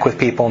connect with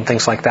people and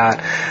things like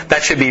that.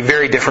 That should be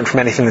very different from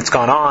anything that's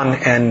gone on,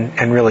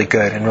 and really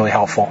good and really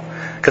helpful.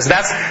 Because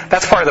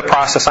that's part of the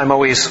process. I'm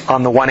always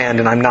on the one end,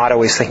 and I'm not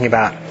always thinking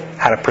about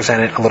how to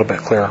present it a little bit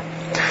clearer.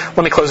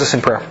 Let me close this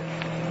in prayer.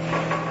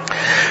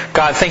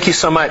 God, thank you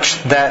so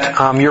much that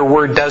your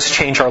Word does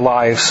change our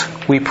lives.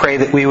 We pray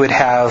that we would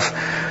have,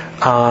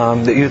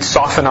 that you would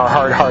soften our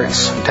hard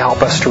hearts to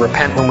help us to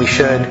repent when we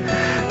should,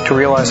 to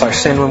realize our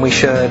sin when we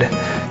should,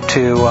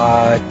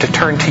 to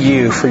turn to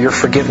you for your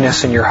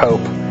forgiveness and your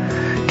hope.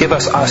 Give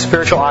us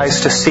spiritual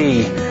eyes to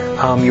see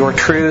your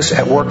truths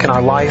at work in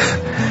our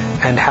life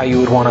and how you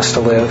would want us to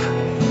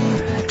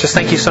live. Just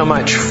thank you so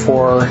much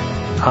for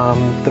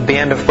the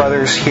band of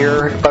brothers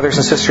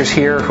and sisters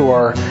here who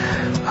are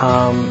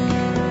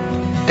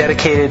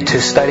dedicated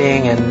to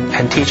studying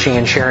and teaching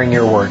and sharing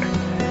your word.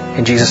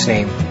 In Jesus'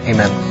 name,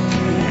 amen.